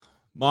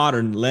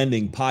Modern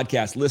Lending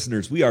Podcast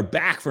listeners, we are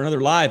back for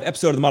another live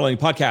episode of the Modern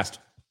Lending Podcast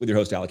with your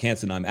host, Alec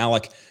Hansen. I'm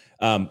Alec.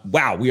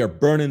 Wow, we are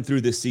burning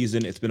through this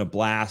season. It's been a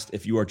blast.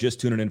 If you are just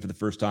tuning in for the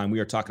first time, we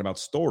are talking about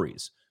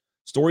stories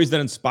that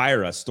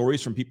inspire us,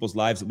 stories from people's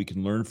lives that we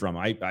can learn from.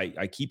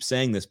 I keep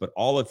saying this, but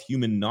all of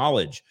human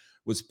knowledge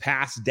was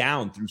passed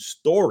down through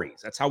stories.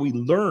 That's how we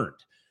learned.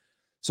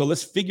 So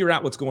let's figure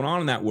out what's going on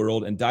in that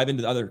world and dive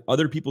into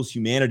other people's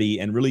humanity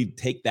and really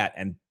take that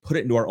and put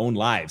it into our own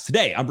lives.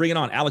 Today, I'm bringing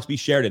on Alex B.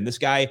 Sheridan. This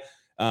guy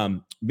I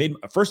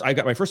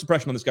got my first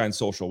impression on this guy in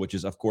social, which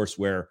is, of course,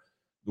 where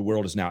the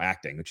world is now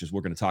acting, which is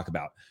we're going to talk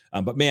about.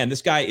 But man,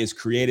 this guy is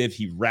creative.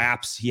 He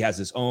raps. He has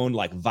his own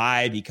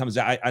vibe. He comes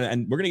out,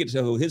 and we're going to get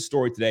to his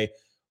story today.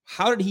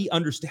 How did he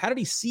understand? How did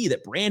he see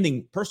that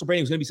personal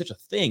branding was going to be such a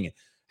thing?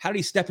 How did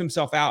he step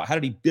himself out? How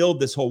did he build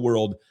this whole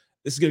world?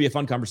 This is going to be a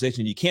fun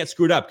conversation. You can't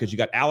screw it up because you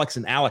got Alex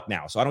and Alec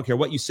now. So I don't care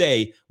what you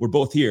say. We're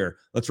both here.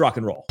 Let's rock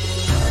and roll.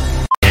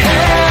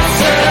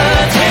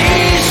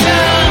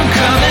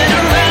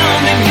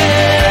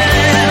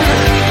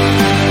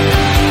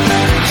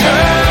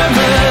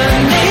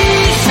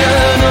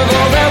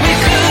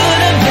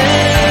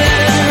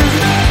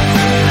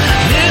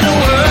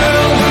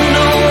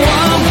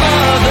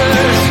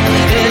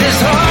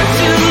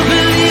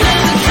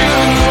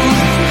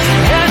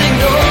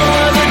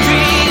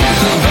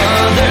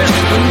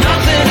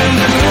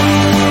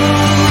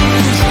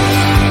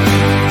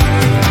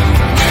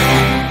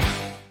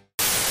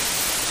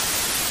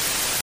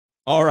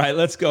 All right,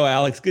 let's go,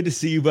 Alex. Good to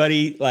see you,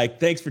 buddy.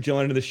 Thanks for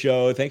joining the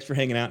show. Thanks for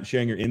hanging out and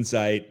sharing your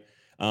insight.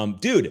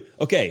 Dude,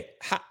 okay,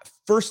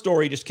 first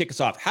story, just kick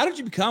us off. How did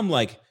you become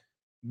Mr.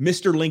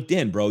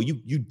 LinkedIn, bro?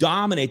 You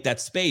dominate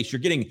that space. You're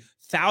getting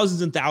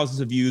thousands and thousands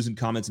of views and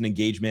comments and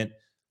engagement.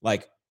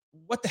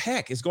 What the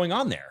heck is going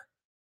on there?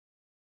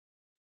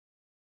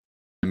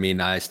 I mean,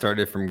 I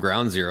started from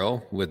ground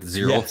zero with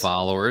zero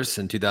followers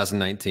in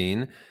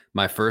 2019.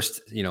 My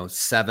first,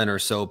 7 or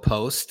so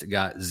posts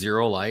got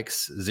 0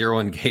 likes, 0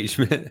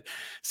 engagement.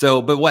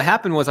 But what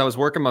happened was I was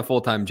working my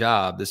full-time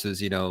job. This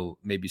was,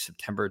 maybe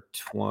September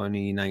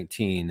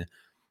 2019.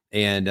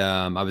 And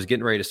I was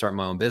getting ready to start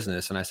my own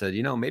business. And I said,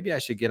 maybe I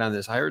should get on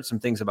this. I heard some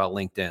things about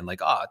LinkedIn,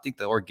 I think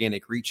the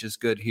organic reach is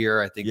good here.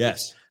 I think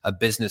it's a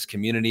business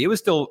community. It was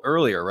still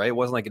earlier, right? It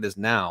wasn't like it is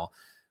now.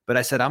 But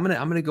I said, I'm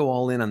gonna go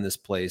all in on this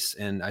place.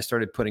 And I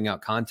started putting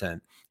out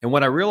content. And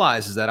what I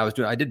realized is that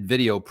I did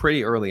video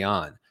pretty early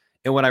on.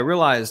 And what I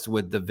realized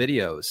with the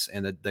videos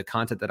and the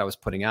content that I was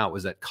putting out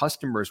was that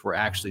customers were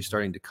actually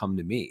starting to come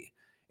to me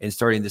and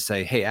starting to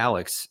say, hey,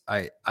 Alex,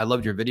 I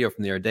loved your video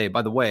from the other day.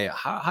 By the way,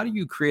 how do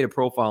you create a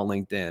profile on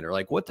LinkedIn?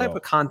 Or what type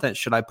of content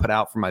should I put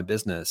out for my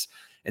business?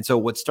 And so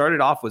what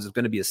started off was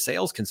going to be a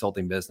sales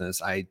consulting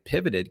business. I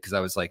pivoted because I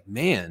was like,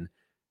 man,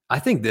 I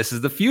think this is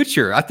the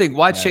future. I think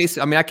why chase?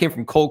 I mean, I came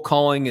from cold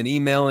calling and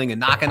emailing and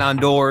knocking on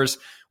doors,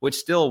 which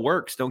still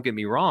works. Don't get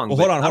me wrong. Well,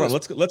 hold on.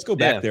 Let's go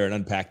back there and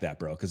unpack that,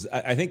 bro. Because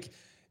I think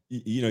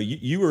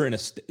you were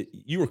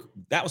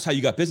that was how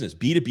you got business,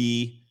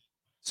 B2B.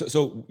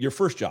 So your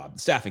first job,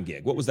 staffing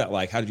gig, what was that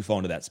like? How did you fall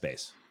into that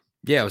space?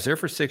 Yeah, I was there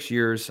for 6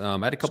 years. I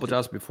had a couple of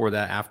jobs before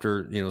that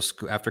after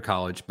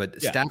college,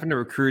 but staffing and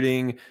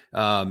recruiting,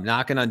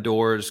 knocking on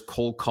doors,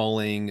 cold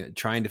calling,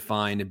 trying to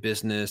find a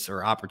business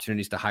or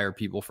opportunities to hire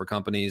people for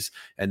companies.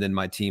 And then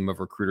my team of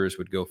recruiters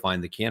would go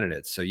find the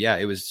candidates. So yeah,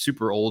 it was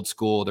super old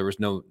school. We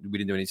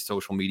didn't do any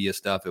social media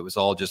stuff. It was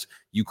all just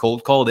you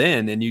cold called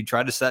in and you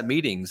tried to set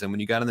meetings. And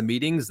when you got in the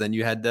meetings, then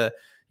you had to,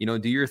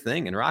 do your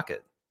thing and rock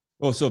it.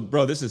 Well, so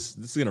bro, this is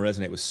going to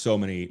resonate with so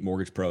many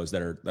mortgage pros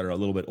that are a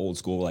little bit old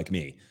school like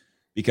me.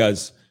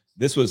 Because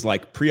this was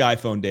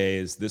pre-iPhone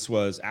days. This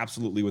was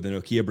absolutely with a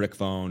Nokia brick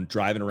phone,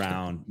 driving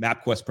around,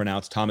 MapQuest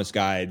printouts, Thomas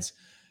guides,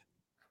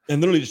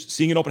 and literally just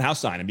seeing an open house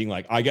sign and being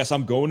like, I guess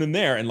I'm going in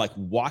there, and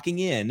walking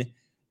in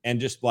and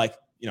just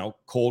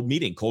cold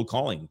meeting, cold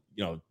calling,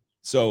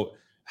 So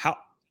how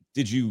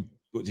did you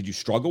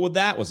struggle with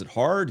that? Was it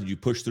hard? Did you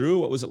push through?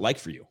 What was it like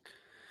for you?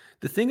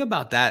 The thing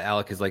about that,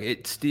 Alec, is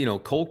it's,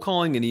 cold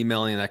calling and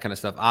emailing and that kind of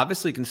stuff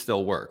obviously can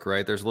still work,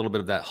 right? There's a little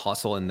bit of that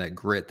hustle and that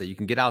grit that you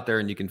can get out there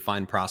and you can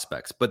find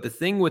prospects. But the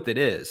thing with it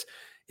is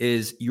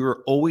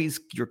you're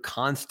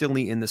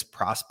constantly in this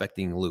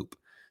prospecting loop.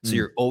 So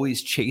you're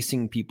always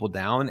chasing people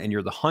down and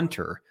you're the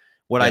hunter.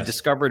 What I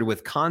discovered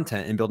with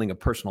content and building a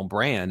personal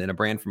brand and a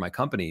brand for my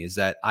company is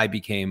that I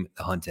became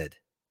the hunted.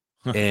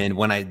 And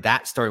when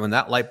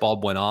that light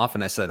bulb went off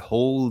and I said,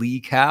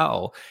 holy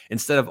cow,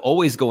 instead of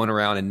always going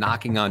around and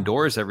knocking on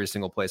doors every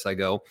single place I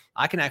go,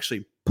 I can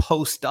actually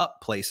post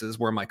up places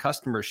where my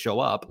customers show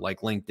up,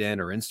 like LinkedIn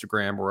or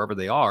Instagram, or wherever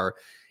they are.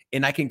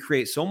 And I can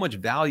create so much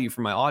value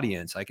for my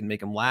audience. I can make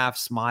them laugh,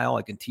 smile.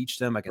 I can teach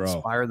them. I can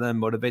inspire them,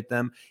 motivate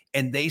them.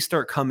 And they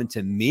start coming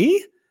to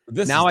me.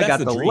 Now I got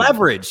the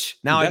leverage.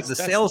 Now the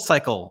sales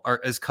cycle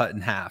is cut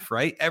in half,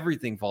 right?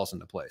 Everything falls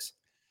into place.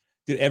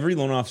 Dude, every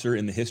loan officer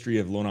in the history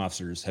of loan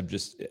officers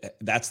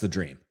that's the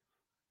dream.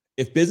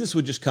 If business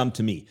would just come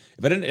to me,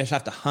 if I didn't just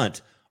have to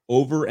hunt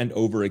over and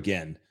over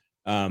again,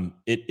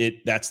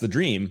 that's the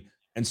dream.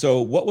 And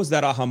so what was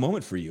that aha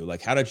moment for you?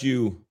 How did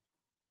you,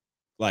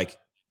 like,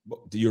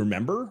 do you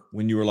remember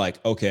when you were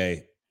like,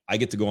 okay, I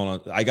got to go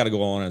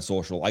on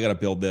social. I got to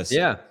build this.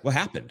 Yeah. What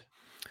happened?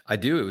 I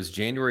do. It was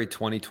January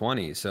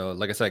 2020. So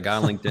like I said, I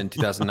got on LinkedIn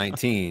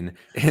 2019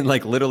 and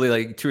like literally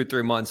like 2 or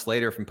 3 months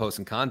later from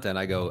posting content,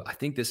 I go, I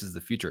think this is the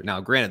future. Now,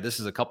 granted,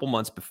 this is a couple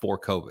months before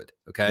COVID.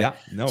 Okay. Yeah,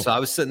 no. So I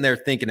was sitting there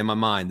thinking in my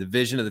mind, the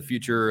vision of the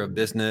future of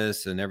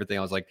business and everything.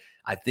 I was like,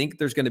 I think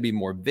there's going to be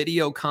more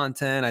video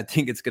content. I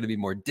think it's going to be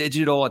more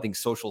digital. I think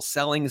social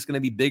selling is going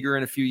to be bigger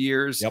in a few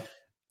years. Yep.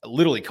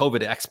 Literally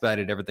COVID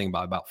expedited everything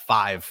by about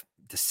 5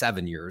 to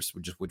 7 years,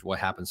 which is what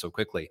happened so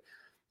quickly.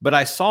 But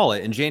I saw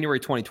it in January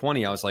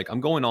 2020. I was like, I'm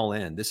going all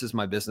in. This is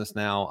my business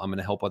now. I'm going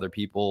to help other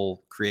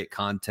people create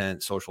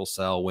content, social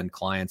sell, win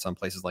clients on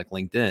places like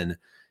LinkedIn.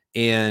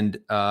 And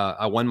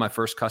I won my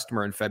first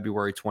customer in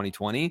February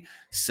 2020.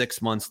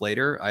 6 months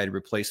later, I had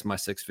replaced my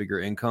 6-figure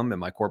income at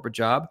my corporate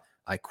job.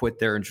 I quit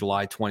there in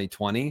July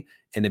 2020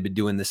 and have been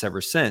doing this ever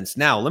since.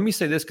 Now, let me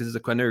say this because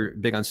it's kind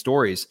of big on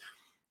stories.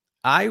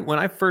 When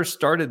I first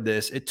started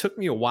this, it took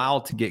me a while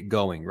to get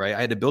going, right?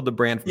 I had to build the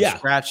brand from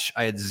scratch.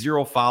 I had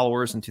 0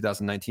 followers in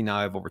 2019. Now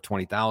I have over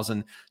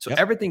 20,000. So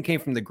everything came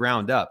from the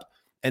ground up.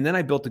 And then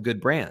I built a good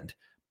brand.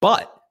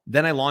 But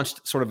then I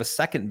launched sort of a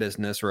second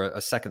business or a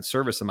second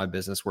service in my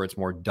business where it's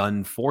more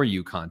done for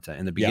you content.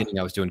 In the beginning,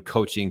 I was doing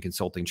coaching,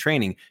 consulting,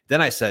 training.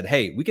 Then I said,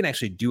 hey, we can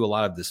actually do a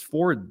lot of this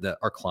for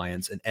our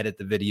clients and edit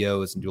the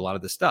videos and do a lot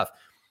of this stuff.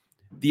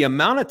 The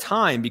amount of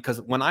time, because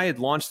when I had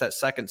launched that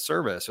second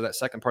service or that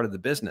second part of the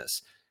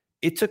business,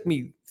 it took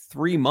me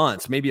 3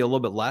 months, maybe a little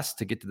bit less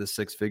to get to the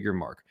 6-figure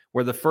mark,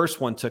 where the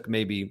first one took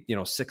maybe,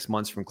 6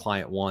 months from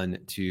client 1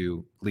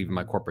 to leaving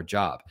my corporate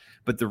job.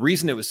 But the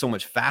reason it was so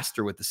much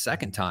faster with the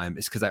second time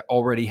is because I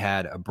already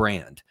had a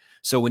brand.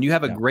 So when you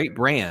have a great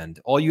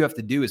brand, all you have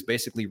to do is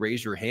basically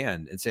raise your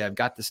hand and say, I've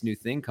got this new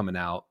thing coming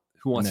out.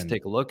 Who wants to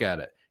take a look at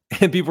it?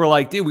 And people are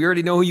like, dude, we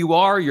already know who you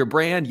are, your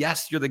brand.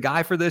 Yes, you're the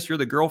guy for this. You're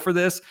the girl for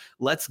this.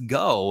 Let's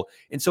go.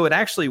 And so it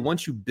actually,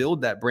 once you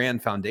build that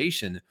brand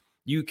foundation,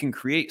 you can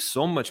create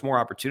so much more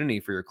opportunity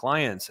for your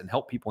clients and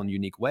help people in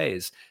unique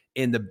ways.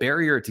 And the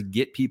barrier to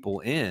get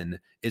people in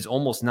is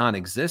almost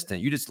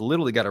non-existent. You just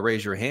literally got to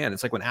raise your hand.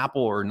 It's like when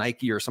Apple or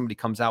Nike or somebody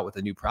comes out with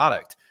a new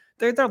product,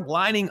 they're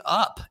lining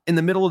up in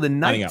the middle of the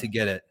night to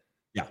get it.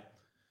 Yeah.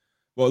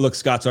 Well, look,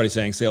 Scott's already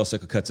saying sales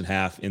cycle cuts in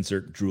half,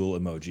 insert drool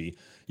emoji.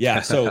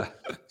 Yeah. So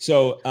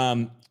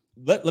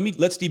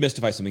let's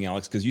demystify something,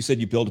 Alex, because you said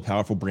you build a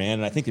powerful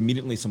brand. And I think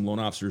immediately some loan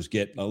officers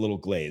get a little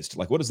glazed.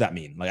 Like, what does that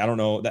mean? Like, I don't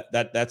know,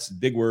 that's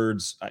big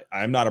words.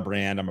 I'm not a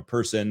brand. I'm a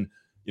person.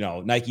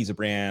 Nike's a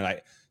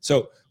brand.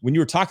 So when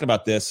you were talking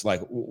about this, like,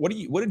 what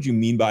did you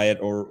mean by it?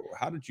 Or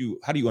how do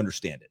you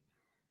understand it?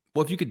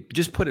 Well, if you could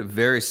just put it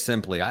very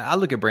simply, I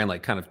look at brand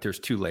like kind of there's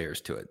 2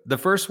 layers to it. The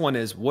first one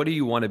is, what do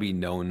you want to be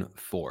known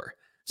for?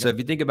 So if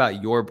you think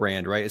about your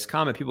brand, right, it's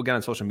common. People get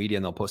on social media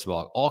and they'll post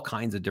about all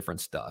kinds of different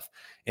stuff.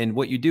 And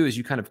what you do is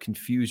you kind of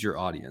confuse your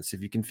audience.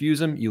 If you confuse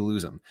them, you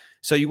lose them.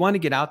 So you want to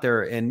get out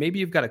there and maybe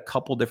you've got a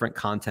couple different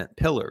content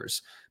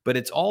pillars, but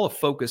it's all a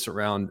focus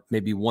around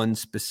maybe one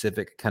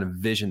specific kind of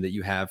vision that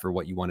you have for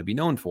what you want to be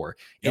known for.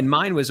 And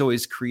mine was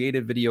always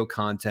creative video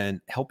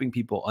content, helping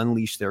people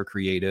unleash their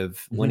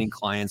creative, winning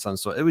clients on.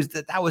 So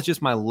that was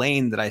just my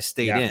lane that I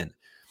stayed in.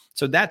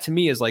 So that to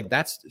me is like,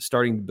 that's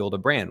starting to build a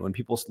brand. When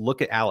people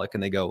look at Alec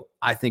and they go,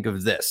 I think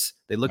of this.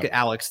 They look at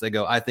Alex, they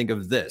go, I think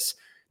of this.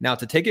 Now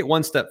to take it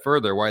one step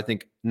further, where I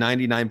think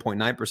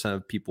 99.9%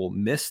 of people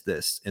miss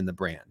this in the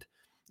brand,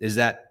 is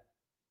that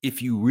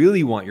if you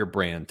really want your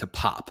brand to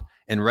pop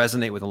and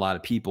resonate with a lot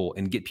of people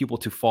and get people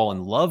to fall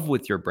in love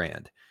with your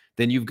brand,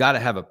 then you've got to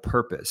have a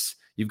purpose.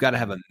 You've got to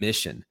have a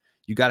mission.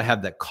 You've got to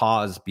have that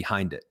cause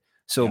behind it.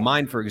 So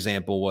mine, for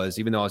example, was,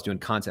 even though I was doing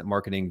content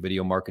marketing,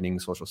 video marketing,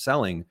 social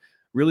selling,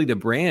 really the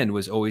brand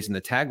was always, in the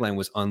tagline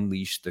was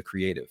unleash the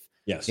creative.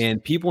 Yes.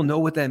 And people know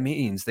what that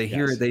means. They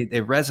hear it,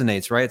 it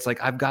resonates, right? It's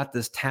like, I've got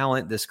this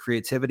talent, this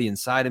creativity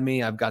inside of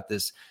me. I've got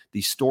these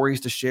stories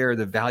to share,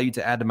 the value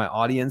to add to my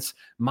audience.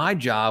 My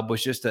job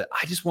was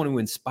I just want to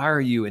inspire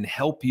you and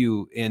help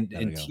you and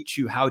teach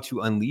you how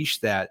to unleash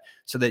that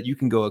so that you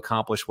can go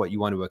accomplish what you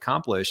want to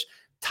accomplish.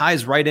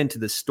 Ties right into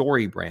the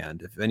story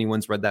brand. If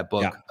anyone's read that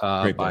book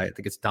by, I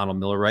think it's Donald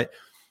Miller, right?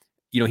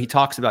 He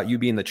talks about you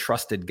being the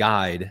trusted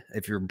guide.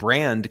 If your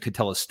brand could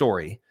tell a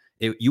story,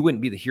 you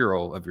wouldn't be the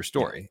hero of your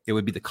story. It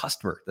would be the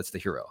customer that's the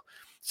hero.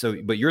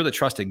 So, but you're the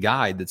trusted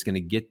guide that's going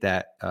to get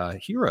that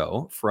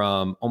hero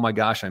from, oh my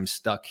gosh, I'm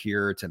stuck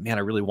here, to, man,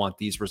 I really want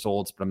these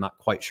results, but I'm not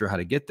quite sure how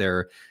to get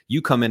there.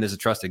 You come in as a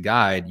trusted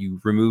guide,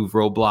 you remove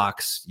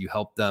roadblocks, you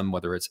help them,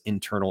 whether it's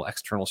internal,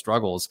 external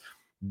struggles,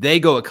 they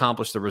go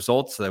accomplish the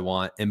results they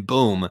want, and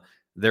boom,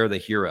 they're the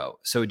hero.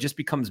 So it just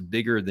becomes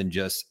bigger than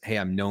just, hey,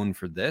 I'm known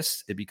for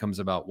this. It becomes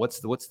about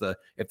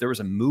if there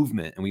was a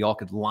movement and we all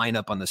could line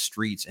up on the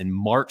streets and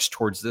march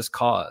towards this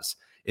cause,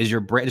 does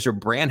your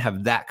brand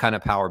have that kind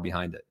of power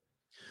behind it?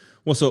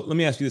 Well, so let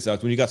me ask you this,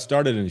 Alex. When you got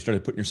started and you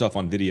started putting yourself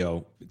on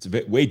video, it's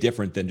way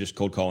different than just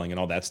cold calling and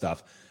all that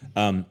stuff.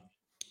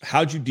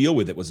 How'd you deal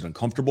with it? Was it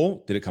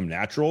uncomfortable? Did it come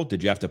natural?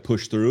 Did you have to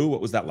push through?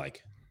 What was that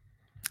like?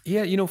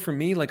 Yeah, for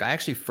me, like I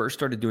actually first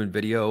started doing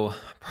video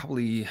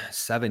probably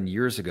 7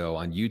 years ago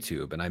on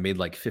YouTube, and I made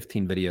like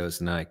 15 videos,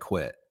 and then I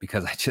quit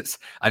because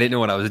I didn't know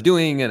what I was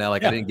doing, and I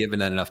Yeah. didn't give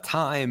it enough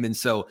time. And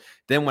so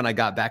then when I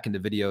got back into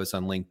videos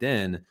on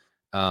LinkedIn,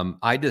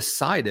 I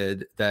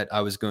decided that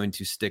I was going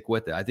to stick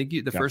with it. I think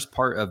the Yeah. first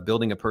part of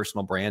building a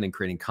personal brand and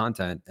creating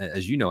content,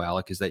 as you know,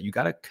 Alec, is that you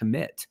got to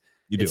commit.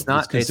 You do. It's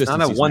not a Consistency is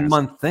massive. 1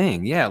 month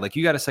thing. Yeah, like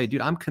you got to say, dude,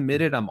 I'm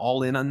committed. I'm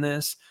all in on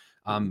this.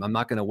 I'm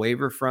not going to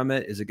waver from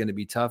it. Is it going to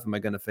be tough? Am I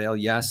going to fail?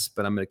 Yes,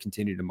 but I'm going to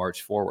continue to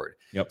march forward.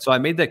 Yep. So I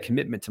made that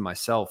commitment to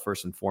myself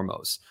first and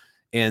foremost.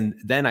 And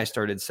then I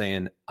started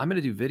saying, I'm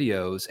going to do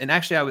videos. And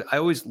actually, I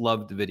always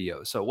loved the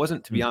videos. So it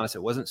wasn't, to be honest,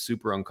 it wasn't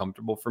super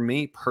uncomfortable for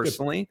me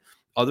personally. Good.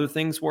 Other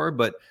things were,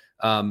 but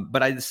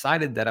I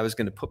decided that I was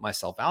going to put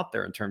myself out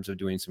there in terms of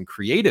doing some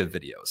creative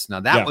videos.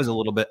 Now that was a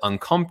little bit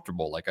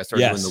uncomfortable. Like I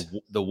started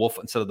doing the Wolf,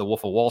 instead of the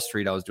Wolf of Wall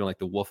Street, I was doing like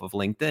the Wolf of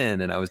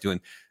LinkedIn, and I was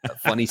doing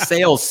funny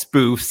sales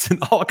spoofs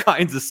and all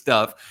kinds of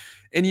stuff.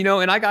 And,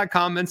 and I got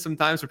comments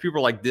sometimes where people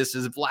are like, this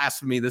is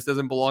blasphemy. This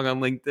doesn't belong on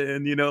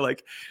LinkedIn,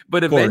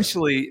 but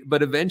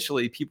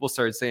eventually people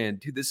started saying,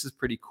 dude, this is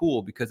pretty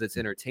cool because it's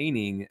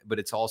entertaining, but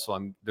it's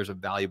also, there's a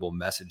valuable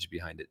message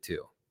behind it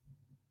too.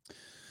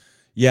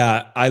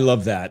 Yeah, I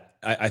love that.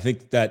 I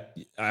think that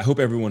I hope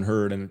everyone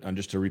heard, and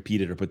just to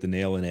repeat it or put the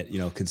nail in it,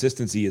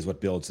 consistency is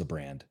what builds the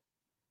brand.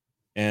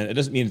 And it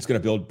doesn't mean it's going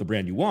to build the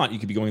brand you want. You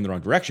could be going in the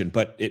wrong direction,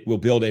 but it will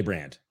build a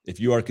brand. If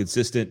you are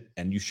consistent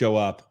and you show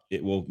up,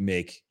 it will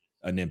make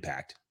an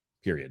impact,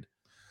 period.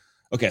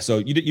 Okay, so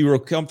you were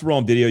comfortable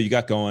on video. You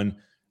got going.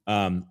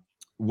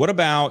 What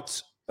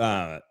about,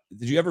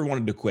 did you ever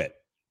wanted to quit?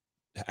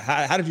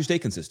 How did you stay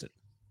consistent?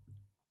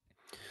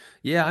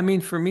 Yeah, I mean,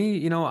 for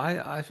me,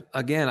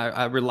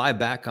 I rely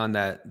back on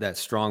that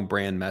strong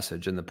brand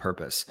message and the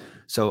purpose.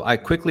 So I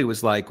quickly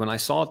was like, when I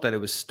saw that it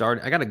was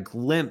starting, I got a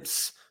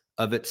glimpse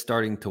of it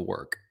starting to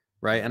work,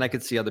 right? And I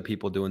could see other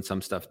people doing some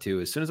stuff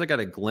too. As soon as I got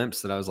a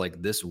glimpse that I was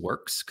like, this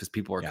works because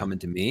people are coming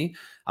to me,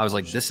 I was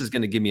like, this is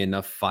going to give me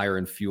enough fire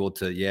and fuel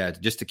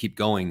just to keep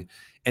going.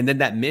 And then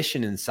that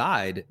mission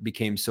inside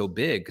became so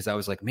big because I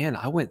was like, man,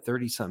 I went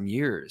 30 something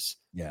years.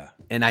 Yeah.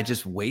 And I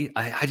just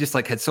I just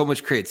like had so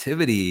much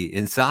creativity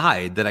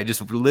inside that I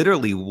just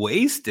literally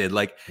wasted.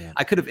 Like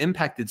I could have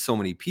impacted so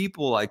many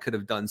people. I could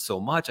have done so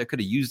much. I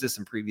could have used this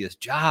in previous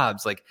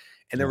jobs.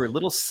 And there were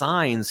little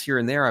signs here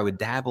and there. I would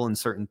dabble in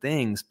certain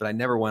things, but I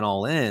never went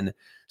all in.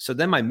 So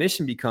then my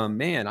mission become,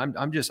 man, I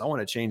want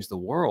to change the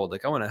world.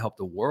 Like I want to help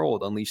the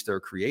world unleash their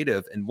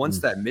creative. And once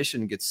that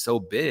mission gets so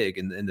big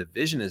and the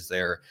vision is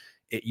there,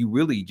 you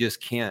really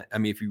just can't. I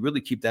mean, if you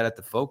really keep that at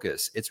the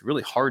focus, it's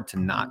really hard to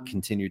not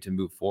continue to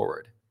move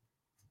forward.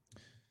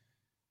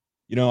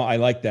 I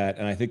like that.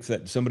 And I think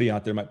that somebody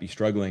out there might be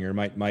struggling or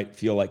might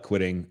feel like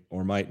quitting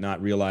or might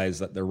not realize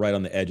that they're right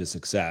on the edge of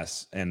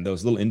success. And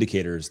those little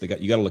indicators, you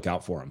got to look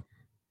out for them.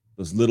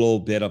 Those little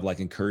bit of like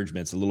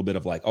encouragements, a little bit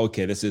of like,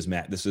 okay, this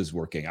is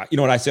working. You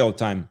know what I say all the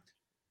time?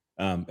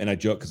 And I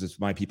joke because it's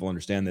my people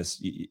understand this.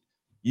 You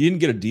didn't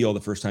get a deal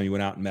the first time you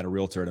went out and met a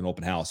realtor at an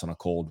open house on a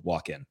cold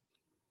walk-in.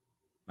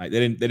 Right?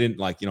 They didn't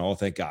like, oh,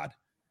 thank God.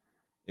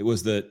 It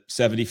was the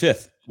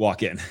 75th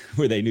walk-in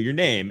where they knew your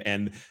name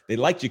and they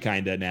liked you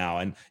kind of now,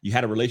 and you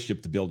had a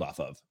relationship to build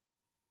off of.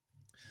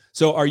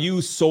 So are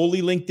you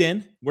solely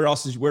LinkedIn? Where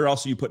else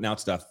are you putting out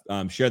stuff?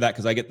 Share that,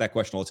 because I get that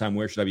question all the time.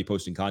 Where should I be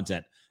posting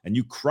content? And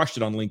you crushed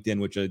it on LinkedIn,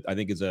 which I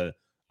think is a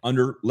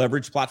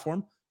under-leveraged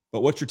platform.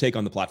 But what's your take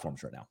on the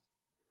platforms right now?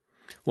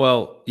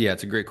 Well, yeah,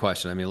 it's a great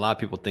question. I mean, a lot of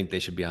people think they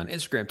should be on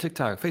Instagram,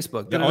 TikTok,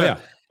 Facebook. Oh yeah.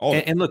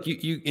 And look,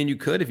 you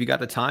could, if you got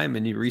the time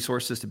and your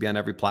resources to be on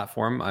every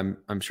platform,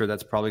 I'm sure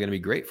that's probably going to be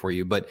great for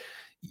you. But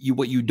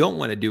what you don't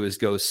want to do is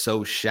go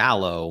so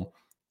shallow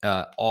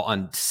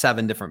on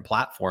 7 different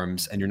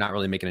platforms and you're not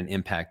really making an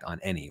impact on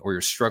any, or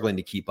you're struggling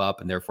to keep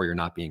up and therefore you're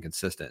not being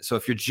consistent. So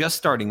if you're just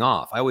starting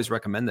off, I always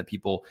recommend that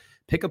people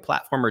pick a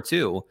platform or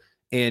two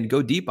and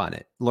go deep on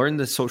it. Learn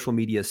the social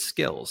media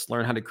skills,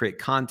 learn how to create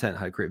content,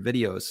 how to create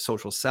videos,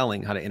 social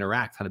selling, how to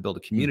interact, how to build a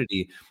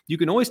community. You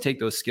can always take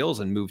those skills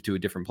and move to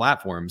different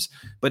platforms.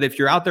 But if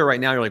you're out there right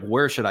now, you're like,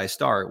 where should I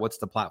start? What's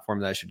the platform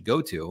that I should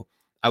go to?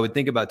 I would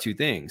think about 2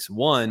 things.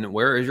 One,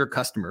 where is your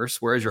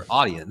customers? Where is your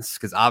audience?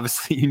 Because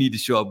obviously you need to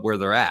show up where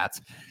they're at.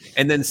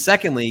 And then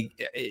secondly,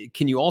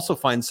 can you also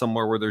find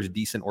somewhere where there's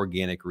decent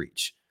organic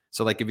reach?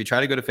 So like if you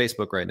try to go to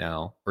Facebook right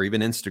now, or even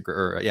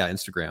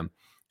Instagram,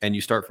 and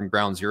you start from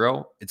ground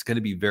zero, it's going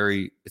to be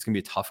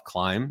a tough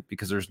climb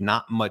because there's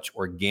not much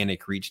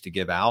organic reach to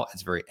give out.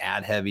 It's very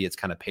ad heavy. It's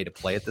kind of pay to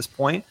play at this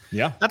point.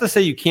 Yeah. Not to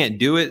say you can't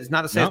do it. It's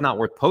not to say it's not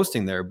worth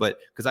posting there, but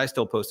because I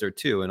still post there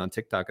too, and on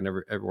TikTok and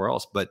everywhere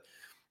else. But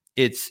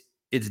it's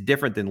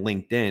different than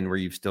LinkedIn, where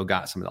you've still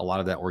got a lot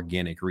of that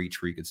organic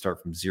reach where you could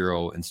start from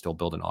zero and still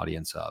build an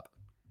audience up.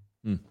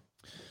 You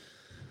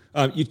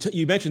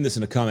mentioned this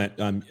in a comment,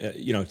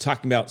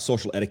 talking about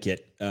social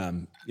etiquette,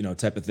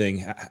 type of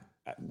thing.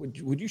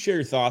 Would you share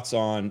your thoughts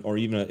on, or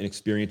even an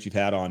experience you've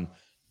had on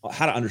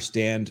how to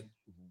understand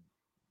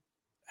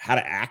how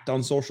to act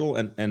on social?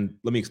 And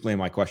let me explain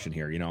my question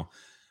here.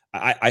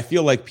 I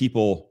feel like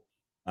people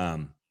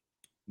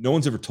no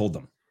one's ever told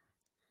them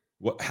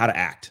how to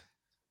act.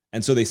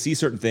 And so they see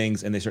certain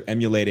things and they start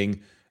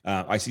emulating.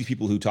 I see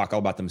people who talk all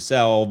about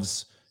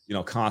themselves,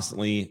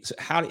 constantly. So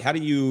how do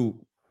you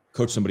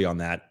coach somebody on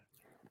that?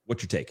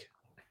 What's your take?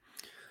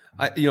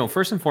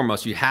 First and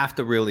foremost, you have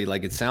to really,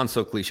 like, it sounds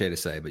so cliche to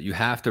say, but you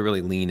have to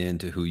really lean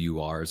into who you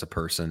are as a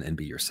person and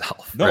be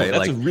yourself. No, right?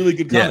 That's a really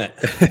good comment.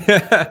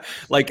 Yeah.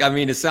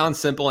 It sounds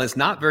simple and it's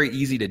not very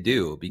easy to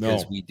do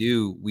because we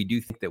do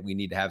think that we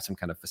need to have some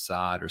kind of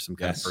facade or some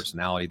kind of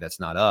personality that's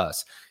not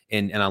us.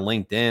 And on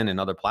LinkedIn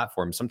and other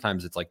platforms,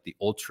 sometimes it's like the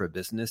ultra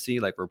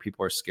businessy, like where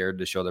people are scared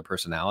to show their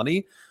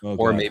personality,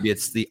 or maybe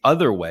it's the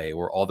other way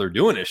where all they're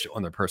doing is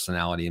showing their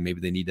personality, and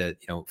maybe they need to,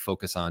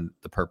 focus on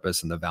the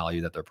purpose and the value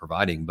that they're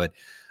providing. But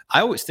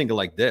I always think of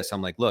like this.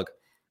 I'm like, look,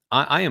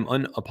 I am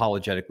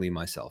unapologetically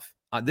myself.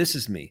 This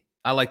is me.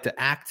 I like to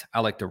act. I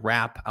like to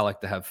rap. I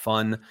like to have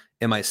fun.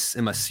 Am I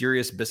a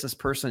serious business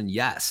person?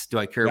 Yes. Do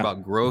I care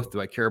about growth? Do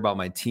I care about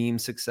my team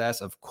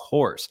success? Of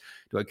course.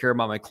 Do I care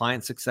about my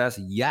client success?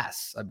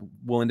 Yes. I'm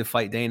willing to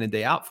fight day in and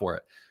day out for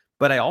it.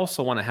 But I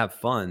also want to have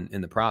fun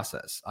in the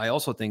process. I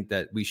also think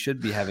that we should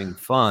be having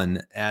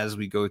fun as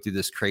we go through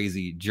this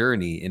crazy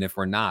journey. And if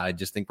we're not, I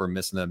just think we're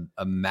missing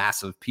a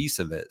massive piece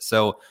of it.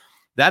 So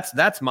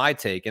that's my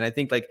take. And I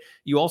think, like,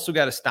 you also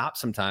got to stop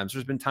sometimes.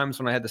 There's been times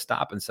when I had to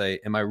stop and say,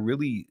 am I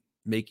really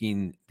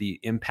making the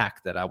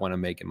impact that I want to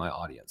make in my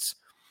audience?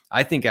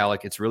 I think,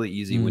 Alec, it's really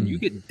easy when you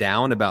get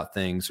down about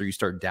things, or you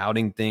start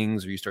doubting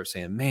things, or you start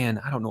saying,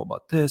 man, I don't know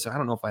about this, or I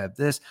don't know if I have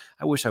this.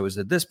 I wish I was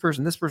at this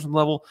person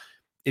level.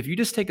 If you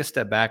just take a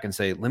step back and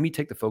say, let me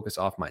take the focus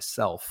off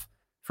myself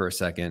for a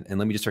second, and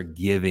let me just start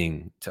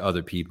giving to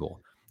other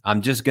people.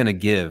 I'm just going to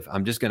give.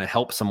 I'm just going to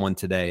help someone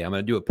today. I'm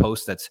going to do a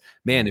post that's,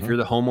 man, if you're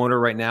the homeowner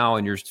right now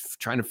and you're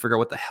trying to figure out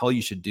what the hell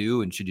you should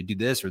do, and should you do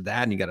this or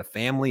that, and you got a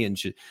family,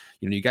 and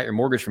you got your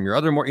mortgage from your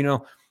other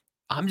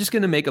I'm just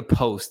going to make a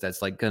post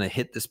that's like going to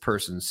hit this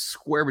person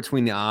square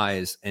between the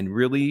eyes and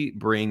really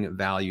bring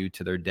value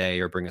to their day,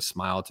 or bring a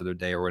smile to their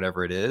day, or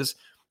whatever it is.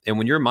 And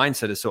when your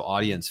mindset is so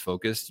audience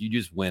focused, you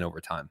just win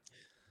over time.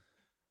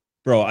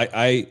 Bro,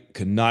 I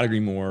could not agree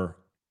more.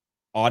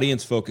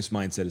 Audience focused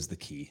mindset is the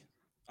key.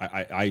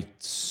 I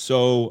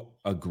so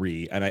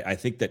agree. And I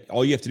think that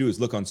all you have to do is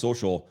look on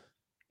social,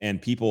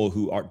 and people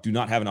who do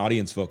not have an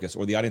audience focus,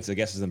 or the audience, I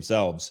guess, is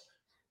themselves.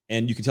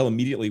 And you can tell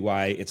immediately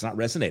why it's not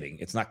resonating.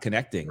 It's not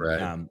connecting.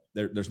 Right.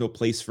 There's no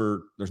place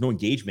there's no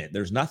engagement.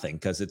 There's nothing,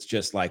 because it's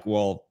just like,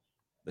 well,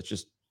 that's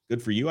just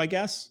good for you, I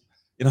guess.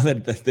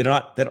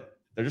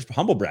 They're just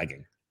humble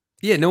bragging.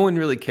 Yeah, no one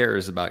really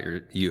cares about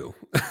you.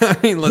 I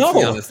mean, let's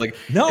be honest.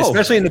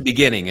 Especially in the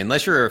beginning,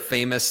 unless you're a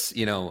famous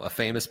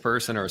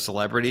person or a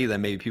celebrity,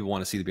 then maybe people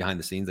want to see the behind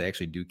the scenes. They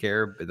actually do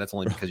care, but that's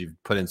only because you've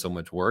put in so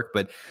much work.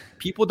 But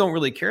people don't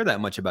really care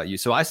that much about you.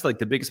 So I feel like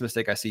the biggest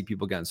mistake I see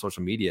people get on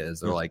social media is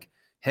they're like,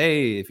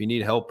 hey, if you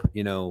need help,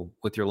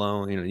 with your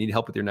loan, you need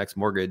help with your next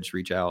mortgage,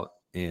 reach out,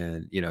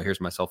 and here's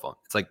my cell phone.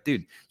 It's like,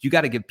 dude, you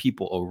got to give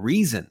people a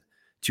reason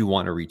to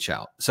want to reach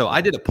out. So I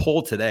did a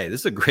poll today.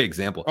 This is a great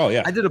example. Oh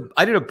yeah. I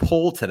did a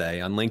poll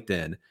today on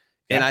LinkedIn,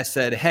 and I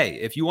said, hey,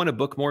 if you want to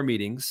book more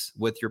meetings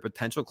with your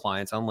potential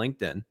clients on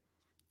LinkedIn,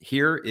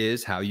 here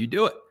is how you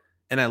do it.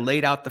 And I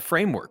laid out the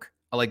framework,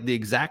 like the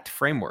exact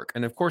framework.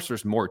 And of course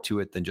there's more to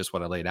it than just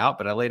what I laid out,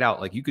 but I laid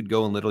out, like, you could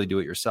go and literally do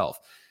it yourself.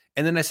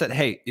 And then I said,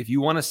 hey, if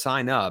you want to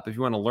sign up, if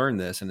you want to learn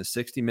this in a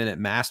 60-minute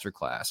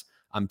masterclass,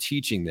 I'm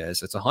teaching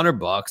this. It's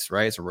 $100,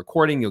 right? It's a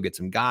recording. You'll get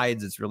some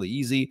guides. It's really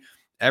easy.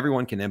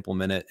 Everyone can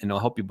implement it, and it'll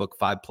help you book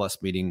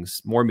 5+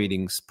 meetings, more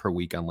meetings per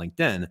week on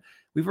LinkedIn.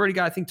 We've already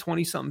got, I think,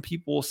 20 something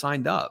people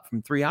signed up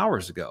from 3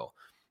 hours ago.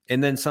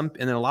 And then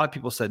a lot of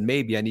people said,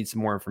 maybe I need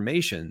some more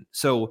information.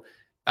 So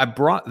I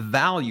brought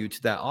value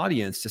to that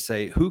audience to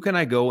say, who can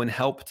I go and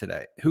help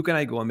today? Who can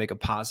I go and make a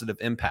positive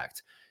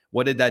impact?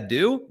 What did that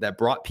do? That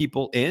brought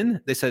people in.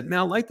 They said, man,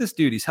 I like this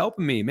dude. He's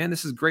helping me. Man,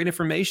 this is great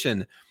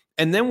information.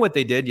 And then what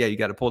they did, you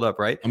got to pull it up,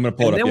 right? I'm going to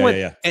pull it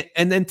up. Yeah.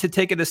 And then to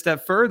take it a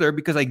step further,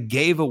 because I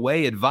gave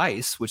away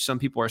advice, which some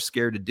people are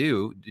scared to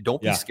do.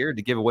 Don't be scared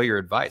to give away your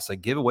advice.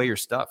 Like, give away your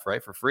stuff,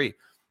 right, for free.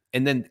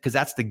 And then, because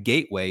that's the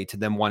gateway to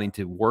them wanting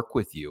to work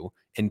with you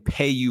and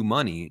pay you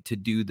money to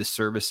do the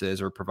services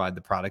or provide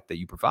the product that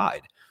you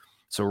provide.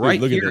 So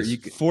right here, you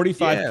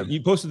 45. Yeah.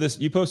 You posted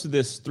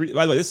this 3.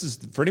 By the way, this is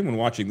for anyone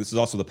watching. This is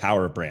also the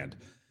power of brand.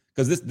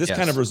 Because this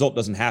kind of result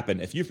doesn't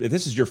happen. If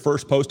this is your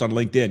first post on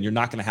LinkedIn, you're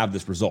not going to have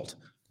this result.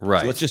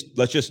 Right. So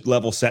let's just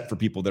level set for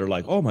people that are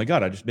like, oh my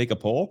God, I just make a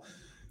poll.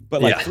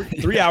 But like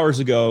 3 hours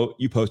ago,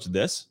 you posted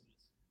this,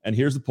 and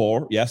here's the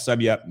poll. Yes,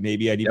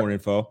 maybe I need more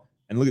info.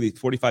 And look at these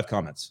 45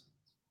 comments.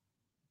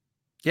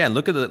 Yeah, and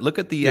look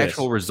at the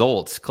actual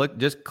results.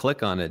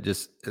 Click on it.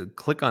 Just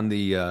click on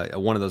the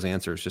one of those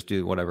answers. Just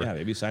do whatever. Yeah,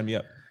 maybe sign me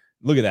up.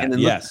 Look at that.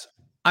 Yes.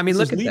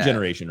 Look at lead that.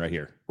 Generation right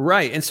here.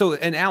 Right.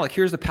 And Alec,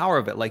 here's the power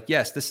of it. Like,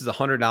 yes, this is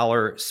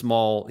 $100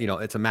 small,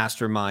 it's a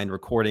mastermind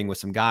recording with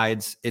some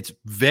guides. It's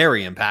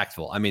very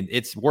impactful. I mean,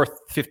 it's worth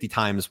 50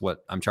 times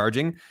what I'm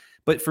charging.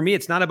 But for me,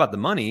 it's not about the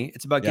money.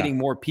 It's about getting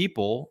more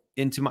people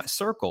into my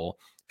circle.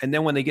 And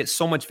then when they get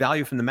so much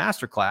value from the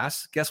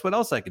masterclass, guess what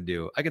else I could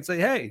do? I could say,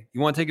 hey,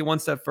 you want to take it one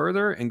step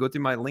further and go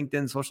through my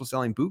LinkedIn social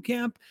selling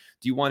bootcamp?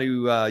 Do you want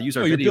to use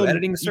our video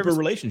editing service?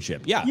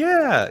 Relationship.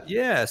 Yeah.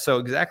 Yeah. So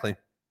exactly.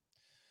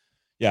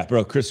 Yeah,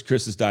 bro. Chris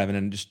is diving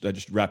in. I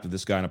just wrapped with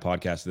this guy on a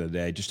podcast the other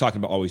day, just talking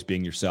about always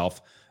being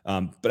yourself.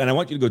 And I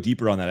want you to go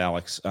deeper on that,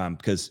 Alex,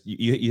 because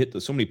you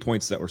hit so many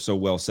points that were so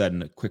well said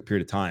in a quick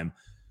period of time.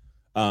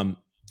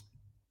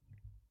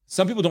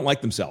 Some people don't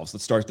like themselves.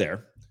 Let's start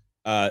there.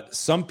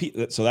 Some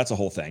people, so that's a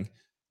whole thing.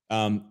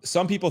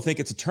 Some people think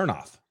it's a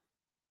turnoff.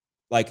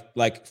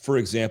 Like for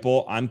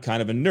example, I'm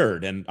kind of a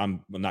nerd, and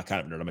I'm not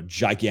kind of a nerd. I'm a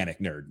gigantic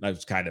nerd.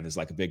 That's kind of is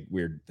like a big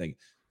weird thing.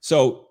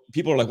 So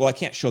people are like, well, I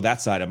can't show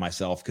that side of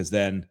myself because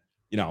then,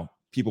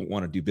 people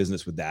want to do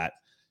business with that.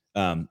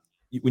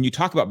 When you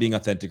talk about being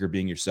authentic or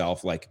being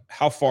yourself, like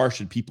how far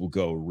should people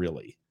go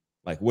really?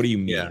 Like, what do you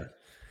mean?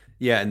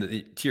 Yeah.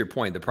 And to your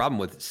point, the problem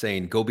with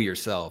saying go be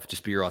yourself,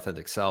 just be your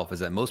authentic self, is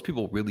that most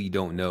people really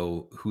don't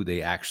know who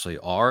they actually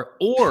are,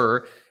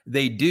 or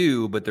they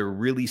do, but they're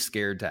really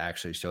scared to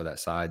actually show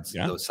those sides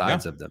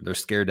of them. They're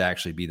scared to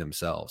actually be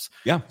themselves.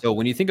 Yeah. So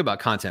when you think about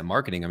content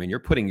marketing, I mean, you're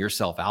putting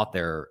yourself out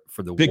there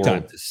for the Big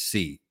world time to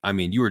see. I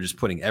mean, you are just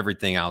putting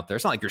everything out there.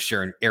 It's not like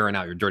you're airing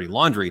out your dirty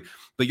laundry,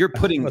 but you're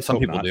putting, some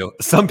people do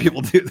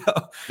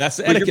though. That's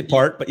the etiquette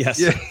part, but yes.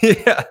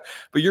 Yeah.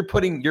 But you're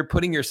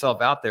putting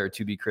yourself out there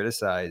to be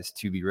criticized,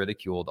 to be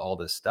ridiculed, all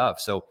this stuff.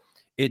 So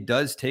it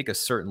does take a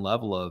certain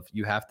level of,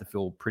 you have to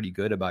feel pretty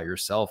good about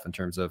yourself in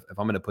terms of, if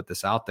I'm going to put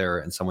this out there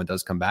and someone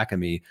does come back at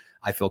me,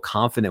 I feel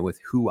confident with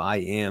who I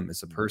am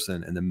as a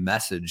person and the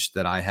message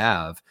that I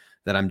have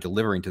that I'm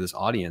delivering to this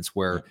audience,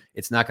 where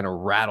it's not going to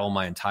rattle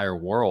my entire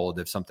world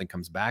if something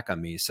comes back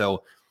on me.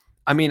 So,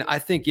 I mean, I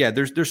think,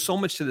 there's so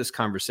much to this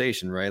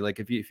conversation, right? Like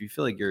if you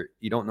feel like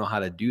you don't know how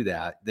to do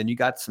that, then you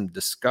got some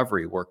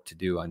discovery work to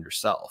do on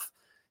yourself.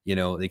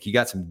 Like you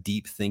got some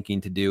deep thinking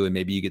to do, and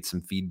maybe you get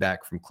some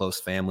feedback from close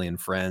family and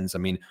friends. I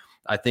mean,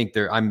 I think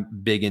I'm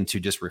big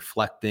into just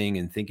reflecting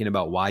and thinking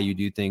about why you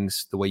do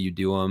things the way you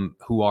do them.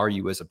 Who are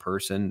you as a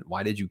person?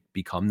 Why did you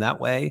become that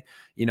way?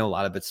 A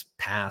lot of it's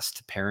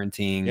past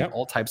parenting,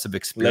 all types of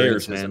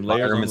experiences,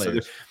 environments. So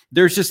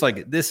there's just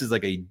like, this is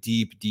like a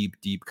deep, deep,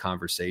 deep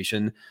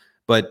conversation.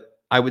 But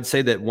I would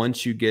say that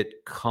once you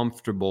get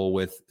comfortable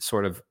with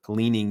sort of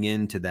leaning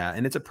into that,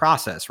 and it's a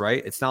process,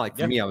 right? It's not like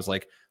for me, I was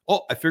like,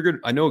 oh,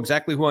 I know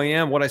exactly who I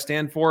am, what I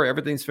stand for.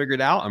 Everything's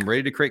figured out. I'm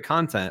ready to create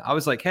content. I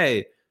was like,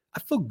 hey, I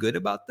feel good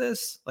about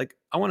this. Like,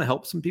 I want to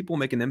help some people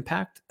make an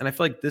impact. And I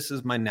feel like this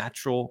is my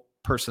natural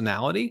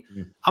personality.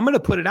 I'm going to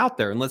put it out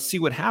there and let's see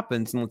what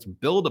happens and let's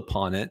build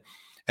upon it.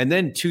 And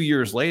then 2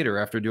 years later,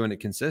 after doing it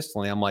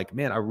consistently, I'm like,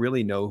 man, I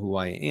really know who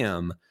I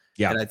am.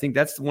 Yeah. And I think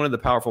that's one of the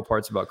powerful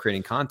parts about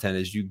creating content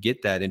is you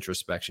get that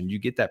introspection, you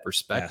get that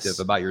perspective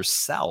about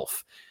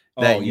yourself.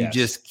 That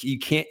you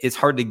can't, it's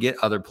hard to get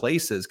other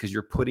places because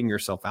you're putting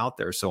yourself out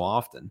there so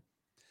often.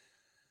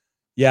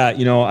 Yeah.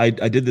 I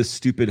did this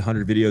stupid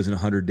 100 videos in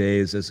 100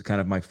 days as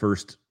kind of my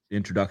first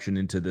introduction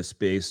into this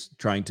space,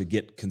 trying to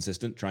get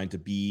consistent, trying to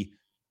be,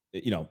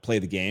 play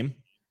the game.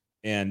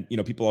 And,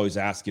 people always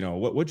ask,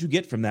 what'd you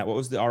get from that? What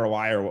was the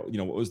ROI or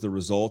what was the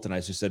result? And I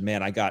just said,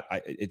 man,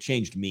 it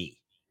changed me.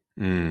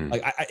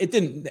 Like it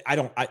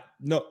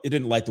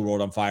didn't light the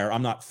world on fire.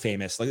 I'm not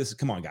famous. Like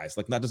come on guys,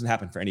 like that doesn't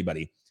happen for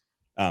anybody.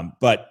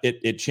 But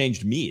it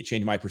changed me. It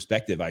changed my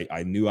perspective.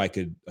 I knew I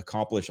could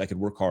accomplish, I could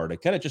work hard. I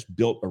kind of just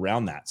built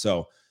around that.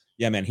 So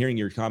yeah, man, hearing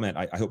your comment,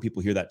 I hope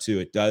people hear that too.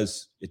 It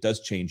does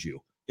change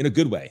you in a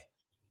good way.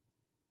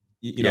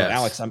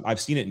 Alex, I've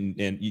seen it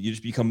and you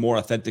just become more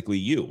authentically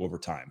you over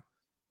time.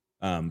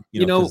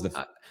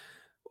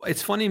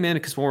 It's funny, man,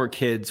 because when we're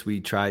kids, we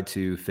try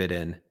to fit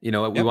in. We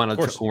want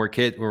to, when we're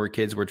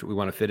kids, we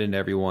want to fit into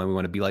everyone. We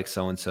want to be like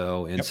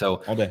so-and-so. And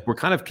so we're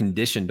kind of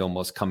conditioned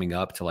almost coming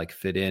up to like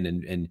fit in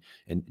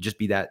and just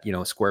be that,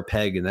 square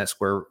peg in that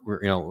square,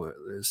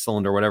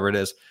 cylinder, whatever it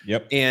is.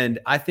 Yep. And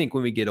I think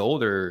when we get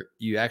older,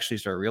 you actually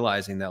start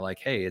realizing that like,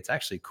 hey, it's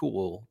actually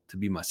cool to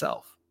be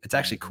myself. It's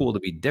actually cool to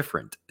be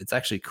different. It's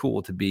actually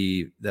cool to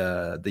be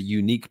the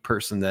unique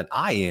person that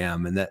I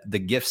am, and the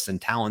gifts and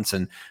talents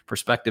and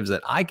perspectives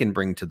that I can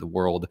bring to the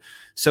world.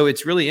 So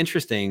it's really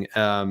interesting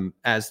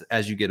as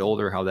you get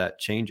older, how that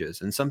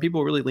changes. And some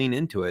people really lean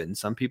into it, and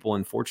some people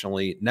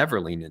unfortunately never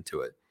lean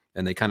into it,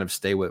 and they kind of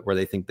stay where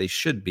they think they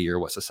should be or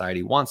what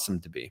society wants them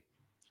to be.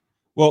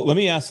 Well, let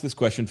me ask this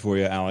question for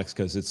you, Alex,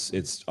 because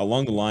it's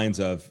along the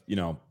lines of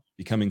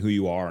becoming who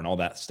you are and all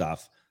that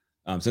stuff.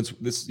 Since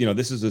this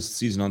is a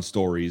season on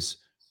stories,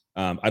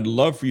 I'd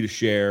love for you to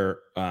share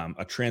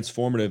a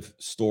transformative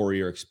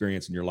story or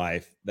experience in your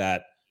life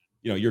that,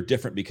 you're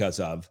different because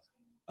of,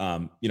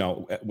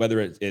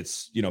 whether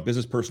it's,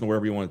 business, personal,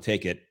 wherever you want to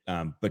take it.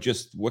 But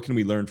just what can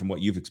we learn from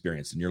what you've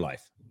experienced in your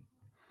life?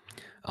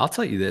 I'll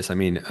tell you this. I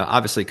mean,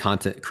 obviously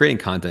creating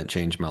content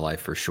changed my life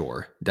for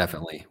sure.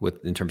 Definitely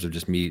in terms of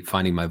just me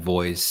finding my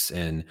voice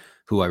and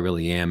who I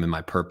really am and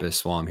my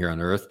purpose while I'm here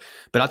on earth.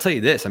 But I'll tell you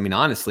this. I mean,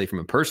 honestly, from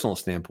a personal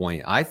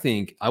standpoint, I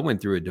think I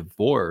went through a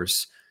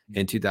divorce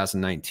in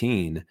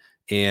 2019.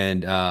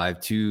 And I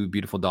have two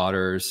beautiful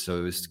daughters.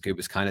 So it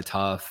was kind of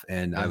tough.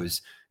 And I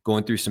was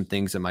going through some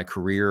things in my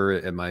career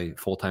at my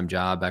full-time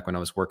job back when I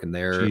was working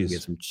there. We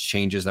had some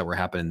changes that were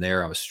happening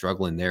there. I was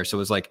struggling there. So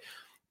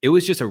it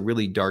was just a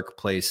really dark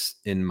place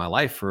in my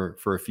life for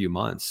a few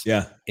months.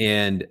 Yeah.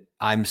 And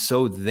I'm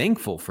so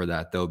thankful for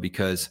that though,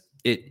 because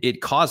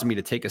it caused me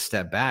to take a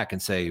step back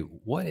and say,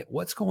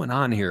 what's going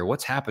on here?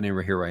 What's happening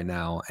here right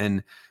now?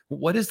 And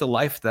what is the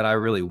life that I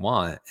really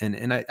want?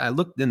 And I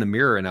looked in the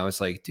mirror and I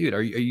was like, dude,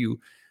 are you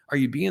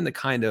being the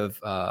kind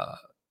of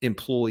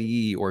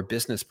employee or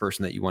business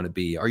person that you want to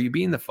be? Are you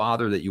being the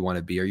father that you want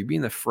to be? Are you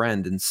being the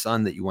friend and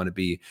son that you want to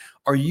be?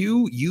 Are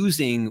you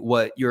using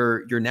what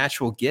your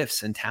natural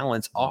gifts and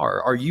talents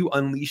are? Are you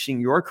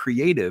unleashing your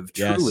creative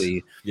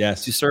truly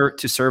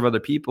to serve other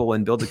people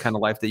and build the kind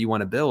of life that you want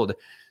to build?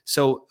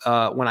 So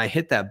when I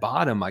hit that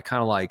bottom, I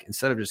kind of like,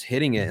 instead of just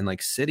hitting it and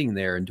like sitting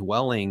there and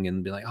dwelling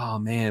and be like, oh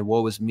man,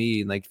 woe is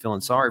me, and like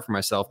feeling sorry for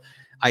myself,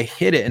 I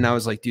hit it and I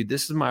was like, dude,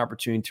 this is my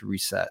opportunity to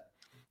reset.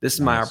 This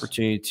is my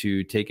opportunity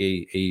to take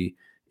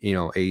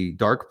a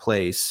dark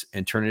place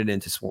and turn it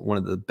into one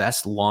of the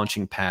best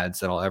launching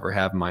pads that I'll ever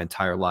have in my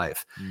entire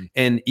life.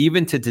 And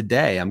even to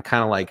today, I'm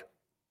kind of like,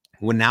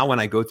 when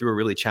I go through a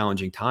really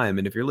challenging time,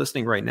 and if you're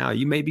listening right now,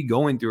 you may be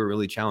going through a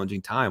really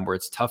challenging time where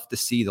it's tough to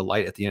see the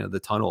light at the end of the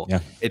tunnel.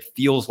 Yeah. It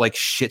feels like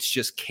shit's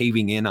just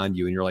caving in on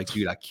you and you're like,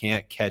 dude, I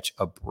can't catch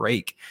a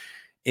break.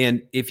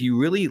 And if you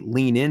really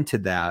lean into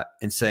that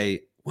and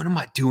say, what am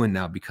I doing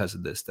now because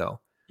of this though?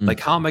 Like,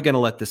 how am I going to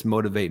let this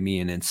motivate me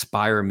and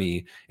inspire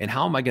me? And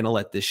how am I going to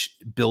let this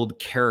build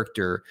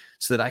character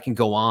so that I can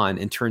go on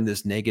and turn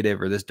this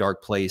negative or this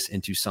dark place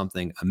into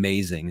something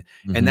amazing?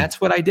 And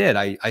that's what I did.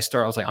 I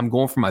was like, I'm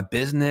going for my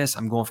business.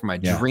 I'm going for my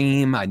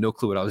dream. I had no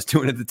clue what I was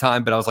doing at the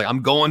time, but I was like,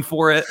 I'm going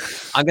for it.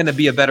 I'm going to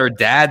be a better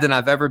dad than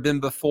I've ever been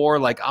before.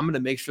 Like, I'm going to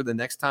make sure the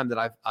next time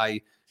that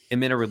I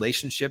am in a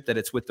relationship that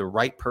it's with the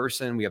right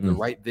person. We have the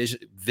right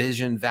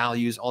vision,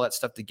 values, all that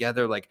stuff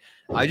together. Like,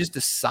 I just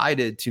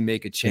decided to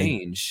make a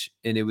change,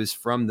 and it was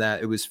from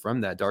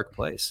that dark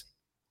place.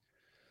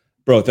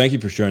 Bro, thank you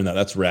for sharing that.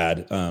 That's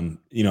rad.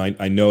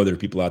 I know there are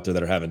people out there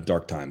that are having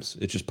dark times.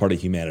 It's just part of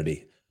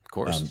humanity. Of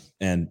course.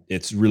 And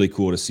it's really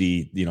cool to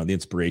see, the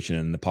inspiration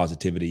and the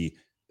positivity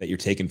that you're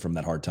taking from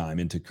that hard time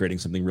into creating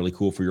something really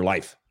cool for your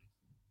life.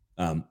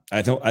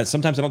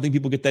 Sometimes I don't think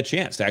people get that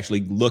chance to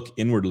actually look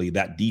inwardly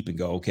that deep and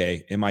go,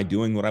 okay, am I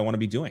doing what I want to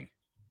be doing?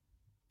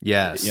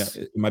 Yes.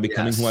 Am I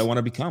becoming who I want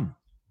to become?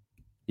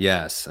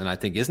 Yes. And I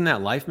think, isn't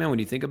that life, man? When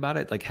you think about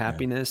it, like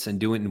happiness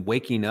and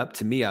waking up,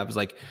 to me, I was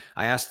like,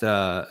 I asked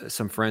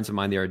some friends of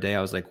mine the other day,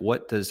 I was like,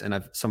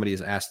 somebody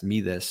has asked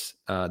me this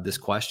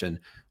question,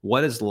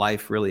 what is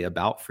life really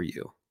about for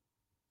you?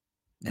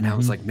 And I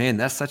was like, man,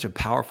 that's such a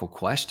powerful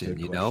question,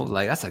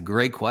 like that's a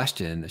great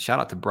question.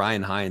 Shout out to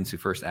Brian Hines, who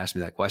first asked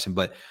me that question.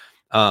 But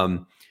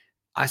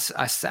I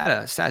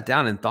sat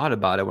down and thought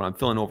about it when I'm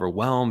feeling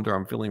overwhelmed or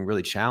I'm feeling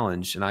really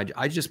challenged. And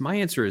my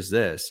answer is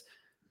this: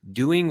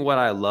 doing what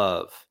I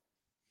love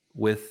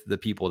with the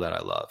people that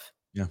I love.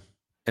 Yeah.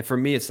 And for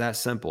me, it's that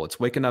simple. It's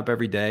waking up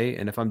every day.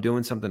 And if I'm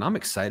doing something I'm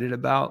excited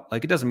about,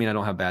 like, it doesn't mean I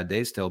don't have bad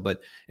days still, but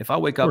if I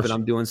wake up and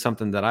I'm doing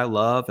something that I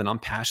love and I'm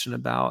passionate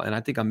about, and I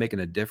think I'm making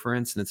a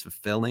difference and it's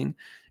fulfilling,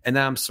 and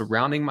then I'm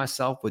surrounding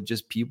myself with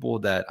just people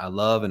that I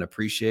love and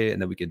appreciate,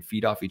 and that we can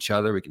feed off each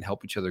other, we can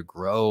help each other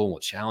grow, we'll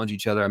challenge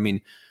each other. I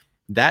mean,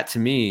 that to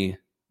me,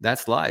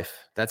 that's life.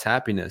 That's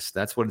happiness.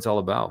 That's what it's all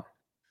about.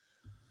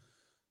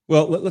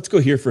 Well, let's go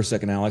here for a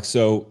second, Alex.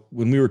 So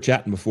when we were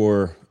chatting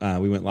before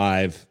we went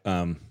live,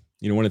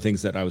 one of the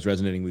things that I was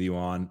resonating with you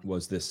on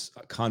was this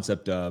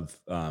concept of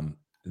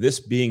this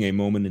being a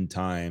moment in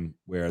time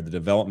where the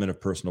development of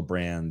personal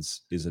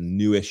brands is a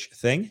newish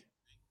thing,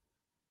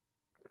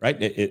 right?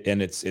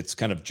 And it's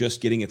kind of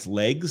just getting its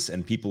legs,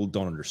 and people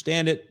don't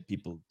understand it.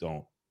 People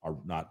are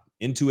not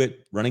into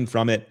it, running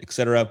from it,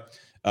 etc.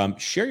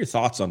 Share your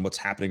thoughts on what's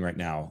happening right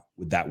now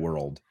with that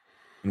world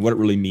and what it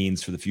really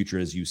means for the future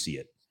as you see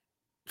it.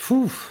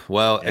 Whew.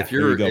 Well, if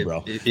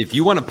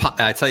you want to,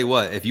 I tell you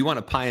what, if you want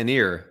to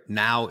pioneer,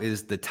 now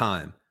is the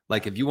time.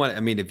 Like, if you want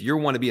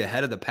to be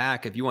ahead of the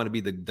pack, if you want to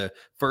be the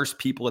first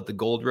people at the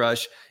gold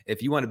rush,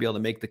 if you want to be able to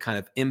make the kind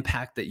of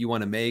impact that you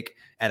want to make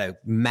at a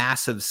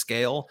massive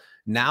scale,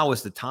 now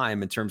is the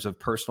time in terms of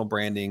personal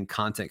branding,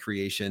 content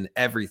creation,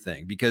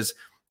 everything. Because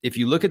if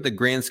you look at the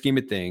grand scheme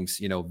of things,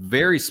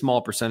 very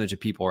small percentage of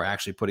people are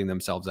actually putting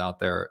themselves out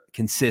there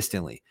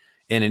consistently,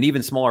 and an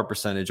even smaller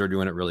percentage are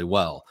doing it really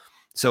well.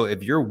 So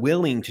if you're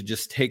willing to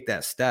just take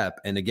that step,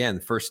 and again,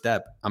 the first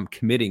step, I'm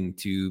committing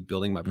to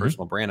building my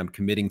personal brand, I'm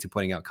committing to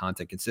putting out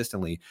content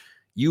consistently,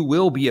 you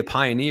will be a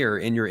pioneer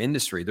in your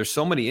industry. There's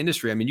so many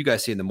industry. I mean, you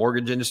guys see in the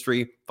mortgage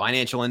industry,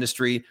 financial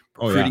industry,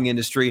 recruiting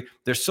industry,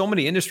 there's so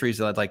many industries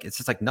that it's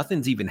just like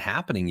nothing's even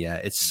happening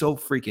yet. It's so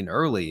freaking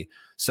early.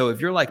 So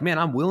if you're like, man,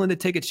 I'm willing to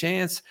take a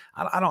chance,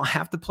 I don't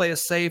have to play it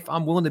safe,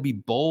 I'm willing to be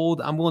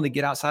bold, I'm willing to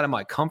get outside of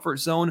my comfort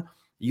zone,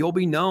 you'll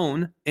be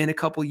known in a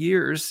couple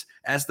years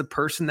as the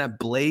person that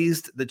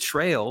blazed the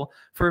trail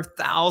for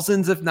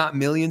thousands, if not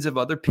millions of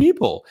other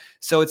people.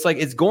 So it's like,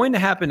 it's going to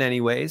happen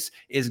anyways.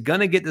 It's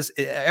going to get this.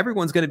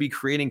 Everyone's going to be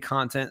creating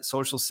content,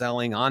 social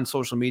selling on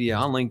social media,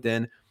 on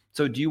LinkedIn.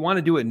 So do you want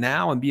to do it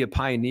now and be a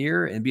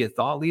pioneer and be a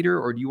thought leader?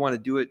 Or do you want to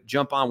do it,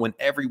 jump on when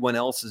everyone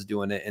else is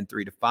doing it in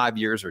 3 to 5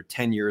 years or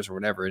 10 years or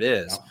whatever it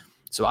is? Yeah.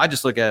 So I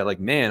just look at it like,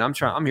 man,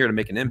 I'm here to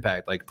make an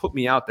impact. Like, put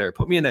me out there,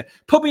 put me in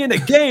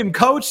the game,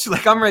 coach.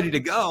 Like, I'm ready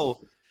to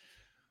go.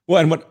 Well,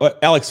 and what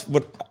Alex,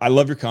 what I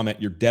love your comment,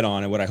 you're dead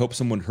on. And what I hope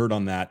someone heard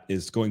on that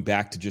is going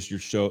back to just your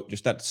show,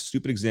 just that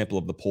stupid example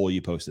of the poll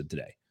you posted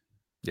today.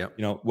 Yeah.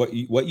 You know, what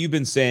you've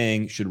been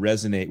saying should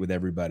resonate with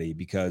everybody,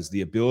 because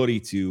the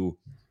ability to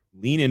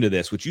lean into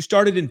this, which you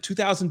started in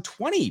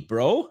 2020,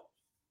 bro.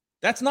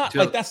 That's not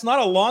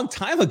a long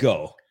time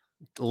ago.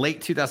 Late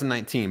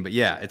 2019, but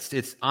yeah,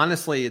 it's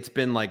honestly, it's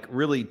been like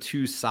really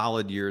 2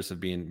 solid years of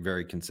being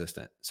very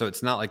consistent. So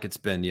it's not like it's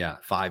been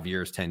 5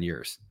 years, 10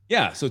 years.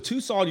 Yeah, so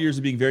 2 solid years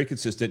of being very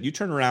consistent. You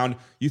turn around,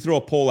 you throw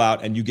a poll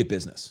out, and you get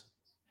business.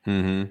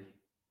 Mm-hmm.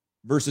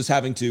 Versus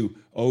having to,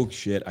 oh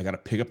shit, I got to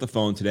pick up the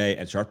phone today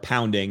and start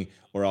pounding,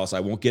 or else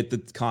I won't get the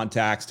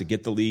contacts to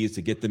get the leads,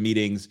 to get the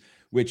meetings.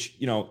 Which,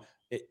 you know,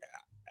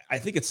 I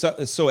think it's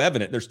so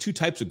evident. There's 2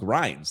 types of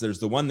grinds. There's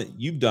the one that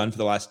you've done for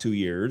the last 2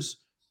 years.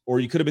 Or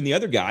you could have been the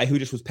other guy who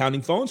just was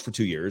pounding phones for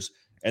 2 years.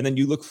 And then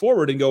you look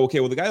forward and go, okay,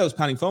 well, the guy that was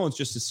pounding phones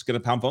just is going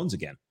to pound phones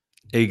again.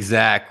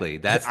 Exactly.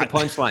 That's the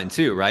punchline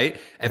too,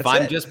 right? If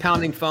I'm just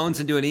pounding phones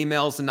and doing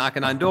emails and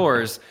knocking on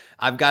doors,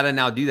 I've got to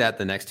now do that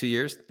the next 2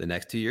 years, the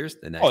next 2 years,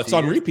 the next. Oh, it's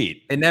on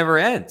repeat. It never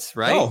ends,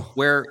 right? Oh.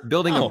 Where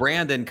building a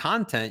brand and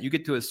content, you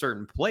get to a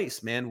certain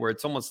place, man, where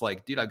it's almost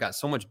like, dude, I've got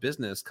so much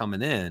business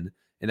coming in.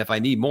 And if I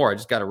need more, I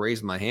just got to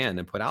raise my hand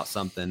and put out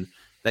something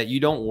that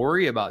you don't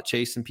worry about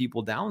chasing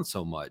people down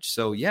so much.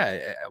 So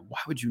yeah, why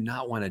would you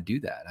not want to do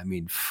that? I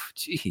mean,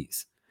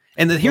 geez.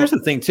 And then here's the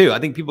thing too. I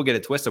think people get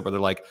it twisted where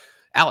they're like,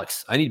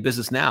 Alex, I need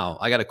business now.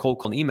 I got a cold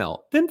call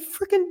email. Then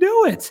freaking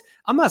do it.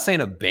 I'm not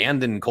saying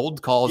abandon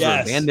cold calls or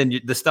abandon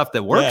the stuff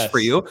that works for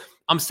you.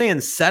 I'm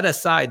saying set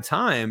aside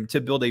time to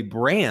build a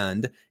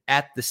brand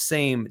at the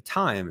same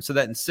time, so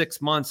that in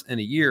 6 months and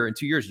a year and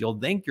 2 years, you'll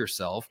thank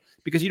yourself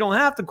because you don't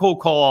have to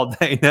cold call all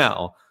day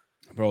now.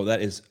 Bro,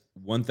 that is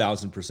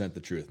 1000% the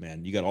truth,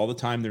 man. You got all the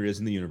time there is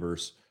in the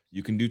universe.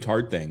 You can do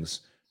hard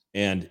things,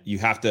 and you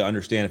have to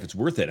understand if it's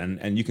worth it.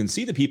 And you can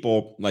see the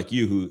people like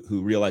you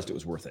who realized it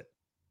was worth it.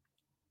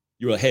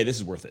 You were like, hey, this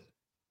is worth it.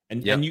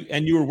 And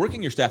you were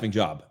working your staffing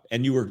job,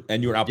 and you were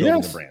out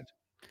building the brand.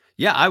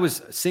 Yeah, I was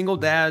a single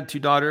dad, 2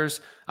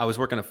 daughters. I was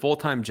working a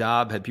full-time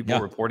job, had people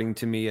reporting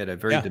to me at a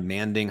very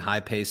demanding,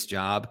 high-paced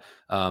job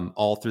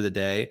all through the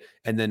day,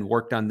 and then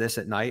worked on this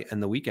at night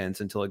and the weekends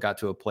until it got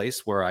to a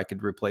place where I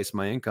could replace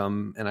my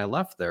income, and I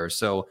left there.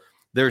 So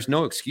there's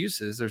no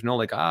excuses. There's no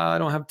like, I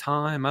don't have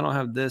time. I don't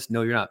have this.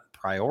 No, you're not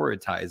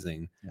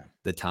prioritizing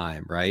the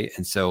time, right?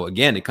 And so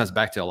again, it comes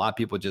back to a lot of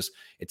people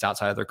it's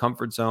outside of their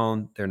comfort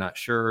zone. They're not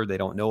sure. They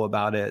don't know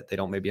about it. They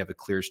don't maybe have a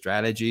clear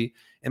strategy.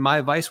 And my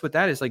advice with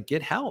that is like,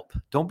 get help.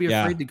 Don't be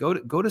afraid to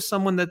go to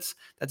someone that's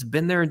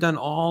been there and done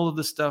all of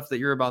the stuff that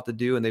you're about to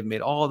do, and they've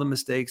made all of the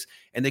mistakes,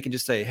 and they can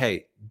just say,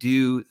 hey,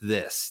 do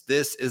this.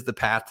 This is the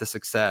path to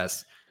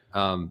success.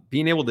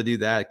 Being able to do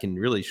that can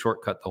really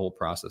shortcut the whole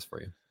process for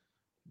you.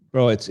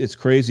 Bro, it's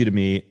crazy to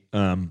me.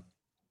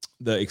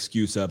 The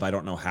excuse of I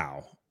don't know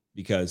how,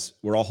 because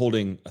we're all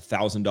holding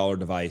 $1,000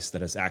 device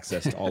that has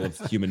access to all of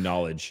human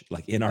knowledge,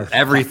 like in our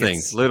everything,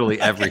 pockets.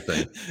 Literally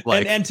everything,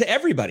 like and to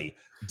everybody,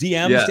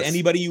 DMs to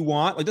anybody you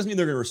want. Like, doesn't mean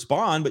they're going to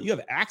respond, but you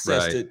have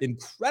access to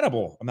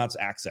incredible amounts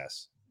of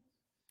access.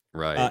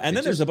 Right. And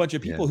then there's a bunch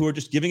of people who are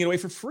just giving it away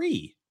for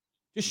free,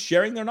 just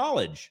sharing their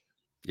knowledge.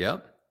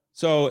 Yep.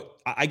 So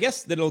I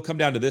guess that it'll come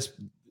down to this.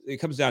 It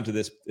comes down to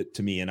this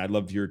to me, and I'd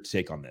love your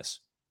take on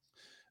this.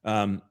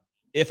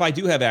 If I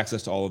do have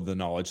access to all of the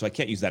knowledge, so I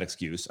can't use that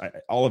excuse.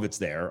 All of it's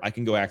there. I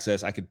can go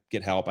access. I could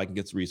get help. I can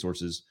get the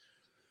resources,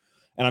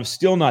 and I'm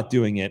still not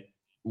doing it.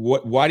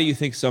 Why do you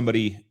think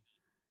somebody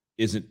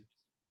isn't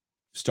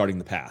starting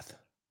the path?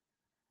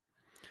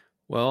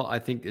 Well, I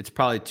think it's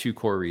probably 2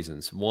 core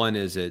reasons. One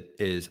is it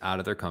is out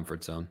of their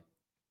comfort zone.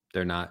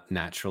 They're not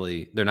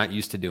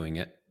used to doing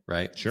it,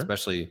 right? Sure.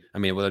 Especially, I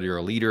mean, whether you're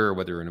a leader or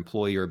whether you're an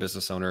employee or a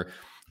business owner,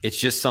 it's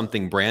just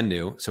something brand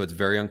new. So it's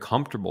very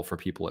uncomfortable for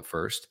people at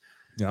first.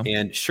 Yeah.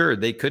 And sure,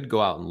 they could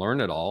go out and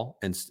learn it all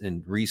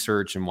and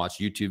research and watch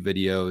YouTube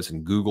videos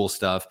and Google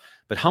stuff.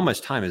 But how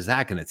much time is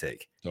that going to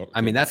take?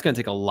 I mean, that's going to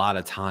take a lot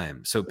of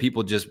time. So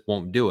people just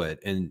won't do it.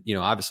 And,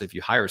 obviously, if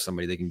you hire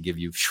somebody, they can give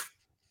you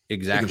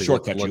exactly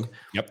shortcut you.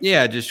 Yep.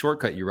 Yeah, just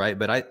shortcut you, right?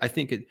 But I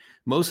think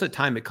most of the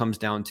time it comes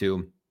down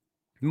to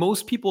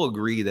most people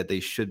agree that they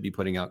should be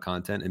putting out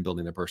content and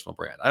building their personal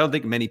brand. I don't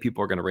think many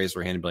people are going to raise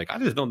their hand and be like, I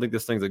just don't think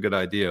this thing's a good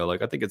idea.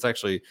 Like, I think it's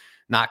actually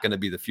not going to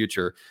be the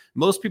future.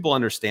 Most people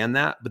understand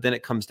that, but then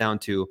it comes down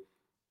to,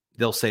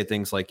 they'll say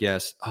things like,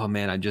 yes, oh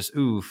man,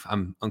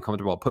 I'm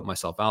uncomfortable. I'll put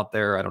myself out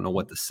there. I don't know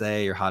what to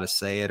say or how to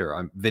say it,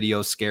 or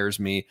video scares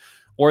me.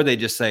 or they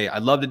just say,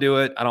 I'd love to do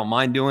it. I don't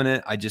mind doing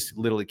it. I just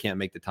literally can't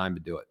make the time to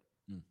do it.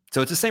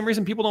 So it's the same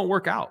reason people don't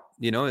work out,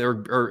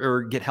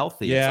 or get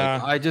healthy. Yeah.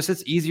 It's like,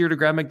 it's easier to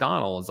grab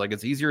McDonald's. Like,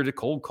 it's easier to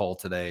cold call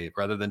today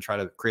rather than try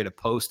to create a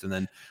post and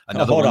then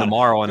another one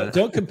tomorrow.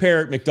 Don't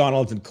compare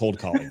McDonald's and cold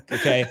calling.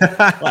 Okay.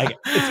 Like,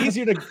 it's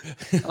easier to,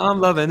 I'm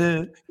loving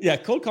it. Yeah.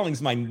 Cold calling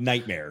is my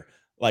nightmare.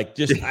 Like,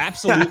 just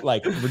absolute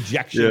like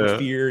rejection,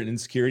 fear, and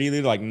insecurity.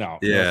 They're like, no,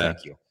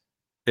 thank you.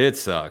 It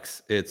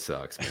sucks. It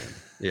sucks, man.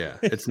 Yeah,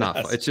 it's not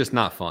fun. It's just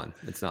not fun.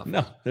 It's not fun.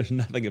 No, there's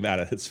nothing about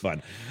it. It's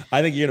fun.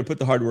 I think you're going to put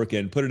the hard work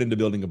in, put it into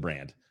building a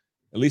brand.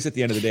 At least at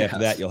the end of the day, after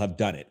that, you'll have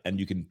done it, and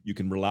you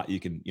can rely,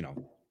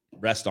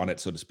 rest on it,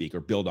 so to speak, or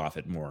build off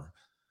it more.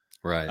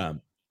 Right.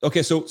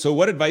 Okay. So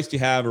what advice do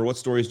you have, or what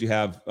stories do you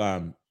have?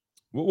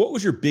 What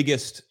was your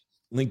biggest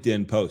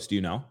LinkedIn post? Do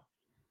you know?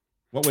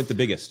 What went the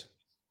biggest?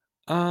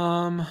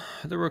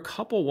 There were a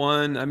couple.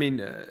 One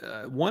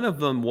of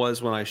them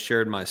was when I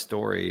shared my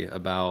story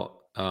about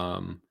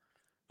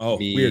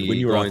weird, when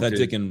you were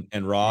authentic and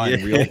raw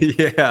and real.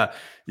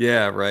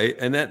 Yeah, right.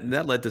 And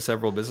that led to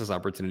several business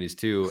opportunities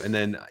too. And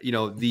then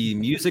the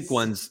music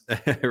ones,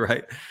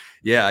 right?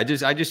 Yeah, I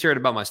just shared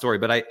about my story,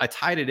 but I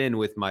tied it in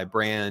with my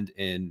brand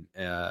and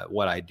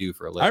what I do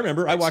for a living. I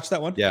remember I watched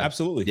that one. Yeah,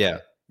 absolutely. Yeah,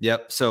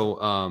 yep.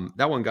 So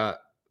that one got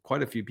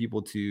quite a few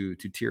people to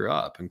tear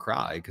up and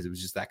cry because it was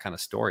just that kind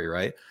of story,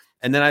 right?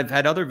 And then I've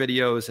had other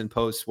videos and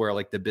posts where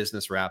like the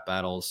business rap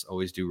battles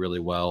always do really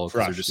well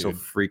because they're just so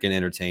freaking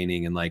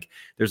entertaining and like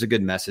there's a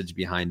good message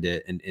behind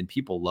it and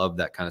people love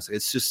that kind of stuff.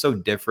 It's just so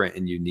different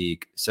and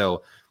unique.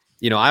 So,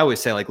 I always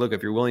say like, look,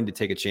 if you're willing to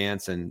take a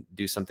chance and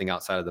do something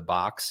outside of the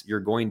box, you're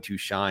going to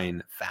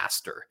shine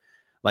faster.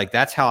 Like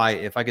that's how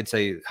if I could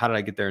say, how did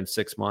I get there in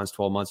 6 months,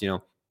 12 months,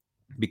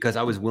 because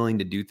I was willing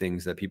to do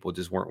things that people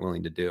just weren't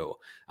willing to do.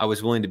 I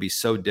was willing to be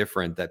so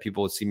different that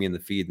people would see me in the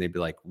feed and they'd be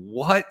like,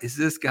 what is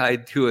this guy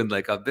doing?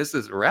 Like a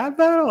business rap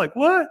battle? Like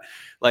what?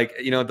 Like,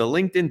 the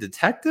LinkedIn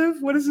detective?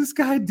 What is this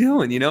guy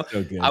doing?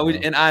 So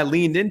good, and I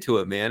leaned into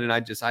it, man. And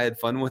I had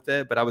fun with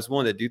it, but I was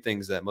willing to do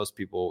things that most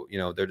people,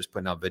 they're just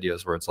putting out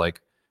videos where it's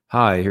like,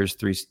 hi, here's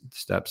 3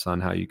 steps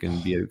on how you can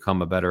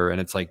become a better. And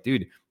it's like,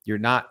 dude,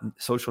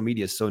 social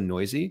media is so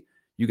noisy.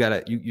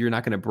 You're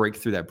not going to break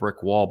through that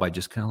brick wall by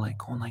just kind of like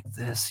going like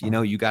this,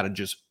 you got to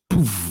just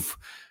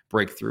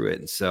break through it.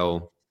 And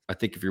so I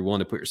think if you're willing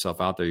to put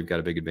yourself out there, you've got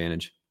a big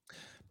advantage.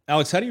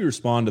 Alex, how do you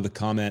respond to the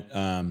comment?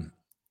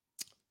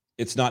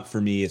 It's not for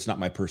me. It's not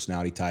my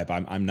personality type.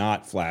 I'm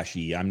not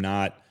flashy.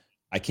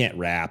 I can't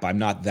rap. I'm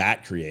not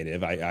that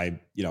creative. How do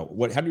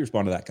you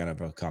respond to that kind of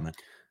a comment?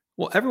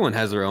 Well, everyone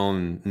has their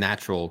own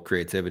natural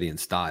creativity and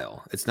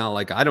style. It's not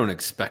like I don't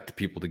expect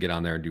people to get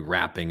on there and do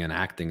rapping and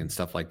acting and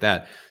stuff like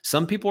that.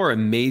 Some people are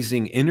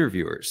amazing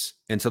interviewers.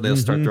 And so they'll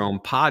start their own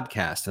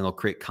podcast and they'll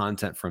create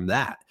content from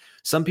that.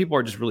 Some people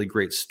are just really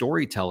great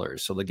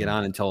storytellers. So they get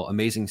on and tell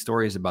amazing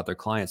stories about their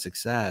client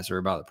success or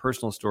about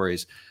personal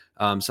stories.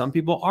 Some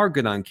people are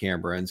good on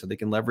camera and so they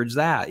can leverage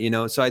that,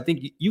 So I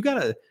think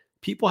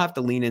people have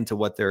to lean into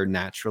what they're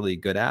naturally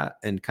good at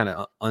and kind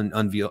of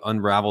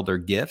unravel their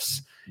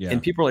gifts. Yeah.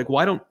 And people are like, well,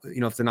 I don't,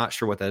 if they're not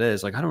sure what that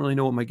is, like, I don't really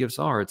know what my gifts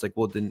are. It's like,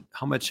 well, then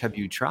how much have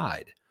you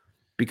tried?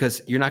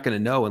 Because you're not going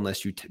to know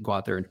unless you go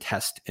out there and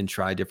test and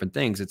try different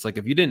things. It's like,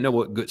 if you didn't know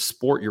what good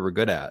sport you were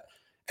good at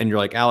and you're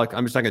like, Alec,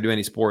 I'm just not going to do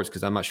any sports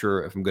because I'm not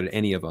sure if I'm good at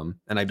any of them.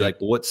 And I'd be like,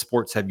 well, what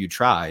sports have you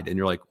tried? And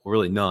you're like, well,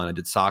 really none. I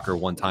did soccer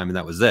one time and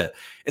that was it.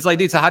 It's like,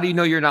 dude, so how do you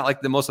know you're not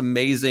like the most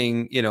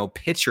amazing,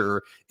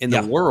 pitcher in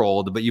the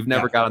world, but you've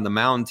never got on the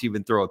mound to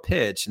even throw a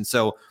pitch? And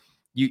so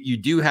you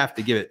do have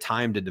to give it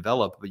time to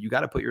develop, but you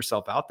got to put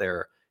yourself out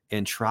there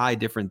and try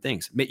different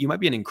things. You might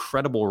be an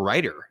incredible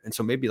writer. And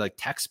so maybe like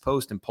text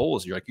post and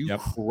polls, you're like, you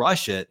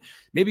crush it.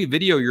 Maybe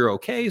video, you're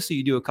okay. So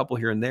you do a couple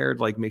here and there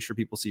to like make sure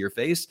people see your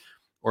face.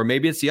 Or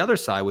maybe it's the other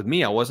side with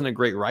me. I wasn't a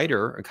great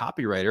writer, a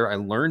copywriter. I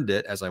learned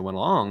it as I went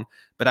along,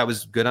 but I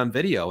was good on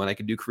video and I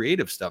could do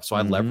creative stuff. So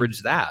I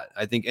leveraged that.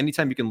 I think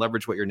anytime you can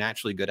leverage what you're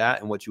naturally good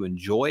at and what you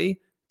enjoy,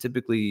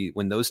 typically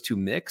when those two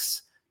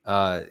mix,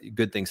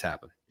 good things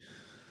happen.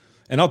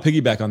 And I'll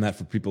piggyback on that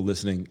for people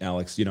listening,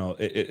 Alex.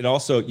 It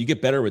also, you get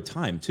better with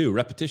time too,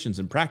 repetitions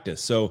and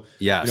practice. So,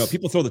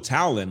 people throw the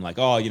towel in like,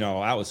 oh,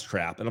 that was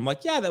crap. And I'm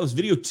like, yeah, that was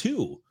video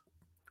 2.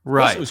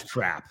 Right. It was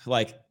crap.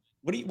 Like,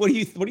 what are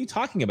you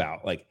talking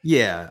about? Like,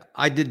 yeah,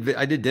 I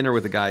did dinner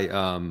with a guy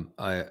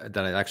that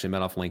I actually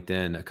met off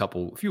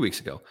LinkedIn a few weeks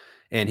ago.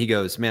 And he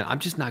goes, man, I'm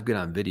just not good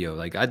on video.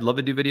 Like, I'd love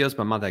to do videos,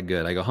 but I'm not that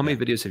good. I go, how many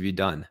videos have you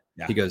done?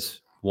 Yeah. He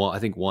goes, well, I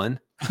think 1.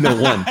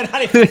 No, 1.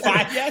 Not even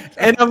 5 yet.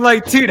 And I'm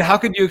like, dude, how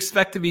could you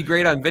expect to be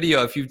great on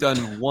video if you've done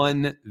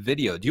 1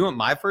 video? Do you know what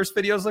my first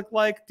videos looked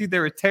like? Dude, they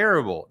were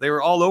terrible. They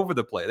were all over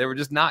the place. They were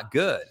just not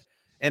good.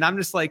 And I'm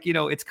just like,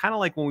 it's kind of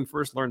like when we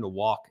first learned to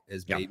walk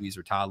as babies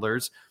or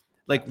toddlers.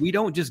 Like, we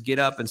don't just get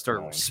up and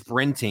start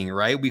sprinting,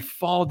 right? We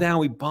fall down,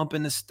 we bump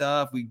into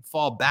stuff, we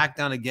fall back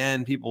down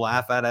again. People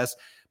laugh at us.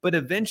 But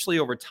eventually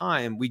over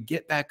time, we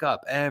get back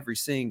up every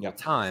single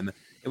time.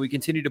 and we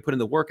continue to put in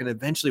the work, and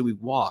eventually we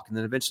walk, and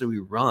then eventually we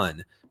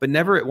run. But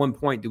never at one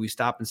point do we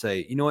stop and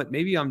say, you know what,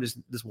 maybe I'm just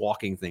this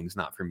walking thing's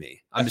not for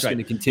me. I'm just going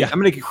to continue. I'm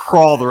going to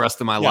crawl the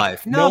rest of my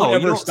life. No one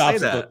ever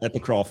stops at the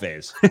crawl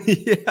phase.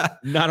 Yeah.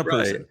 Not a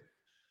person.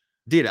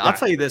 Dude, I'll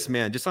tell you this,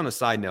 man, just on a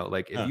side note,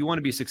 like if you want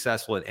to be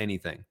successful at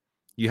anything,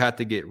 you have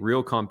to get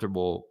real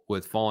comfortable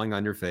with falling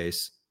on your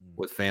face,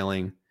 with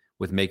failing,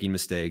 with making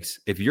mistakes.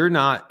 If you're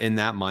not in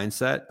that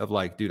mindset of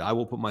like, dude,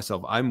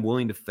 I'm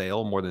willing to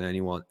fail more than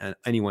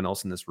anyone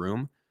else in this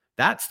room.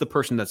 That's the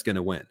person that's going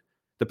to win.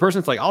 The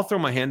person's like, I'll throw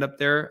my hand up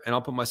there and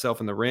I'll put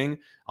myself in the ring.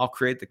 I'll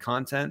create the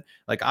content.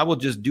 Like I will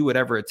just do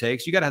whatever it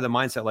takes. You got to have the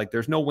mindset. Like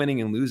there's no winning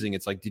and losing.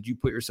 It's like, did you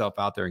put yourself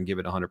out there and give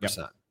it 100%?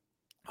 Yep.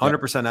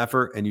 100%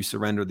 effort, and you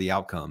surrender the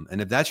outcome.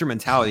 And if that's your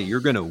mentality, you're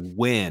going to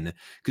win,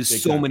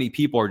 because so many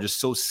people are just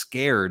so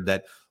scared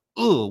that,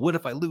 oh, what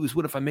if I lose?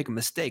 What if I make a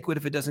mistake? What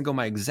if it doesn't go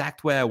my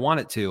exact way I want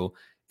it to?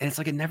 And it's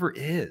like, it never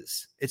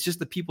is. It's just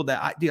the people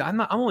that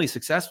I'm only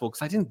successful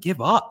because I didn't give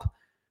up.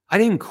 I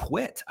didn't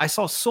quit. I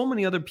saw so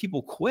many other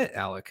people quit,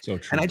 Alec. So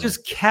true, and I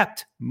just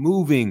kept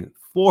moving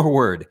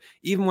forward,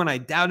 even when I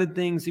doubted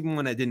things, even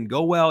when it didn't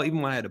go well, even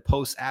when I had a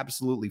post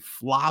absolutely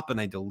flop and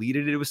I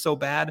deleted it. It was so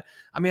bad.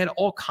 I mean, I had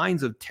all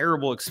kinds of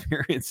terrible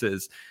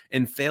experiences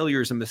and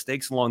failures and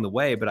mistakes along the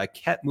way, but I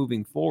kept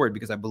moving forward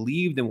because I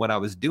believed in what I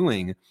was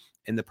doing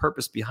and the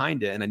purpose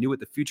behind it. And I knew what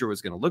the future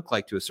was going to look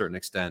like to a certain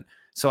extent.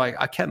 So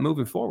I kept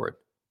moving forward.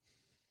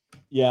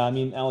 Yeah. I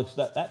mean, Alex,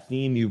 that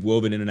theme you've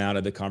woven in and out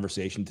of the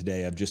conversation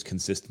today of just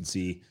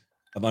consistency,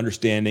 of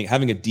understanding,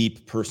 having a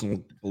deep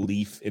personal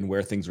belief in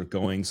where things are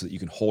going so that you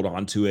can hold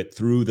on to it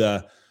through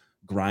the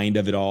grind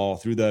of it all,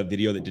 through the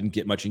video that didn't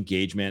get much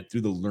engagement, through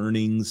the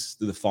learnings,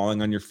 through the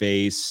falling on your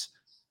face.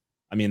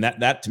 I mean,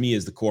 that to me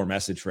is the core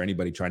message for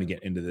anybody trying to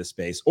get into this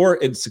space, or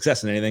in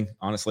success in anything,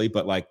 honestly,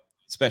 but like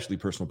especially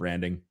personal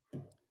branding.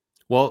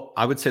 Well,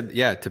 I would say,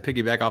 yeah, to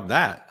piggyback off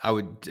that, I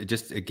would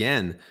just,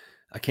 again,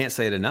 I can't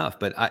say it enough,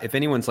 but if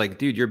anyone's like,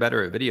 dude, you're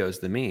better at videos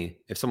than me.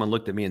 If someone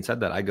looked at me and said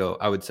that,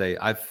 I would say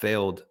I've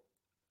failed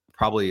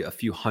probably a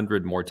few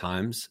hundred more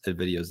times at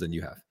videos than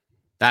you have.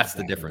 That's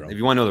the difference. Bro. If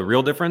you want to know the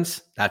real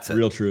difference, that's it.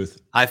 Real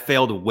truth. I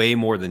failed way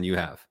more than you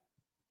have.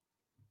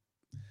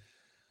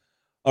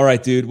 All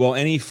right, dude. Well,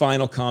 any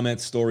final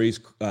comments, stories,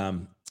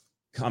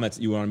 comments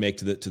that you want to make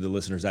to the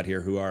listeners out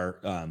here who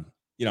are,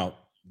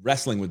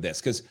 wrestling with this?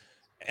 Because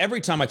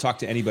every time I talk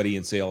to anybody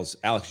in sales,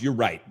 Alex, you're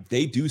right.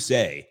 They do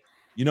say,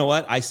 you know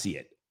what? I see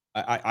it.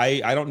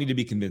 I don't need to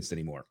be convinced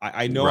anymore.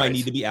 I know I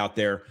need to be out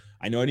there.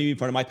 I know I need to be in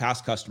front of my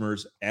past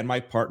customers and my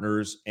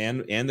partners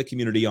and the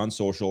community on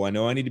social. I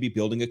know I need to be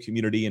building a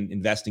community and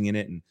investing in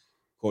it and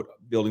quote,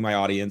 building my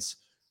audience.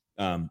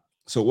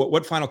 So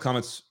what final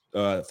comments,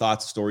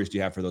 thoughts, stories do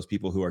you have for those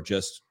people who are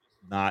just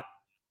not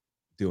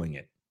doing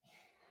it?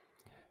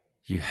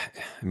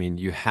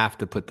 You have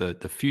to put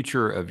the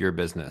future of your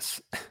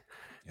business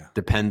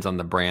depends on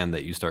the brand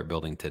that you start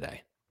building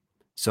today.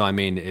 So, I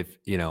mean, if,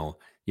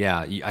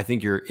 I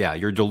think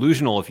you're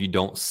delusional if you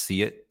don't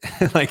see it.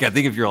 Like, I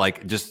think if you're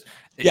like just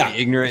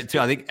ignorant too,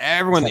 I think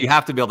everyone, you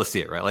have to be able to see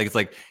it, right? Like, it's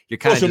like you're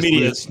kind of social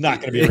media is not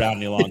going to be around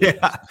any longer.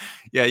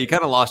 Yeah. You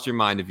kind of lost your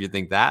mind if you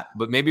think that,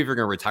 but maybe if you're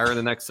going to retire in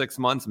the next 6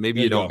 months,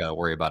 maybe you don't got to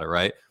worry about it.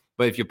 Right.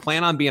 But if you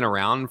plan on being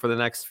around for the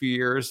next few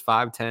years,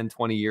 5, 10,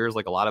 20 years,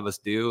 like a lot of us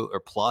do, or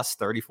plus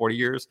 30, 40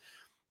 years,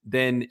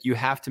 then you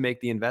have to make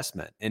the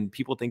investment. And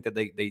people think that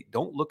they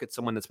don't look at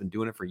someone that's been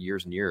doing it for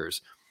years and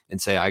years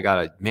and say, I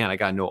gotta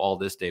know all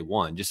this day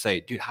one. Just say,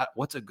 dude,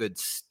 what's a good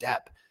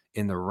step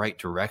in the right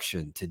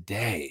direction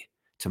today,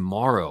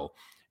 tomorrow?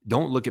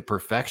 Don't look at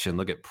perfection,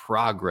 look at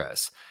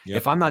progress. Yep.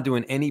 If I'm not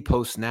doing any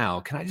posts now,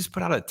 can I just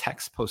put out a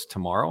text post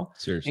tomorrow?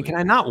 Seriously. And can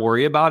I not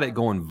worry about it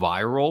going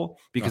viral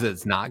because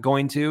it's not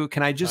going to?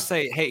 Can I just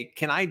say, hey,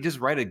 can I just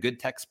write a good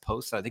text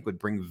post that I think would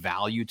bring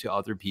value to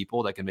other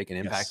people that can make an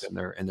impact in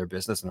their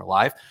business and their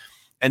life?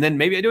 And then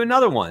maybe I do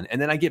another one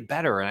and then I get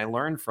better and I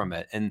learn from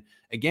it. And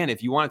again,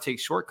 if you want to take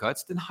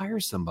shortcuts, then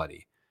hire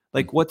somebody.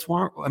 Like, what's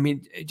wrong? I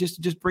mean,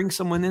 just bring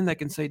someone in that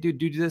can say, dude,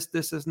 do this,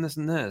 and this,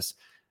 and this.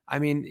 I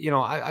mean,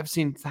 I've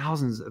seen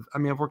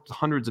I've worked with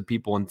hundreds of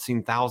people and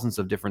seen thousands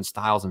of different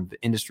styles and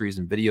industries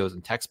and videos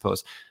and text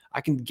posts.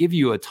 I can give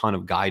you a ton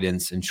of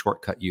guidance and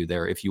shortcut you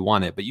there if you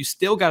want it, but you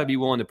still got to be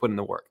willing to put in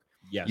the work.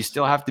 Yes. You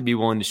still have to be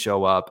willing to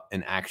show up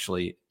and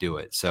actually do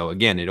it. So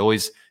again, it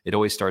always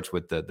starts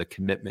with the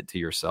commitment to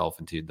yourself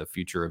and to the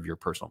future of your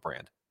personal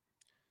brand.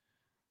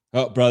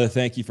 Oh, brother,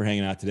 thank you for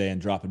hanging out today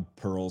and dropping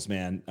pearls,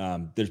 man.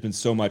 There's been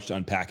so much to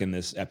unpack in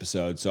this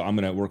episode. So I'm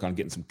going to work on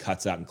getting some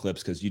cuts out and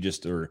clips because you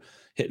just are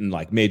hitting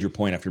like major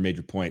point after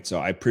major point. So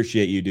I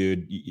appreciate you,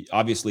 dude.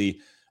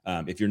 Obviously,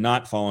 if you're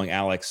not following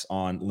Alex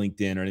on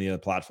LinkedIn or any other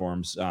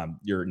platforms,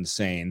 you're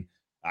insane.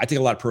 I take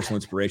a lot of personal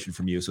inspiration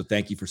from you. So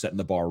thank you for setting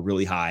the bar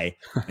really high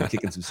and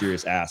kicking some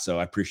serious ass. So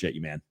I appreciate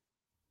you, man.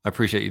 I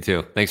appreciate you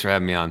too. Thanks for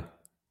having me on.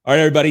 All right,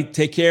 everybody,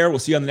 take care. We'll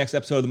see you on the next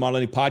episode of the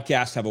Modeling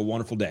Podcast. Have a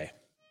wonderful day.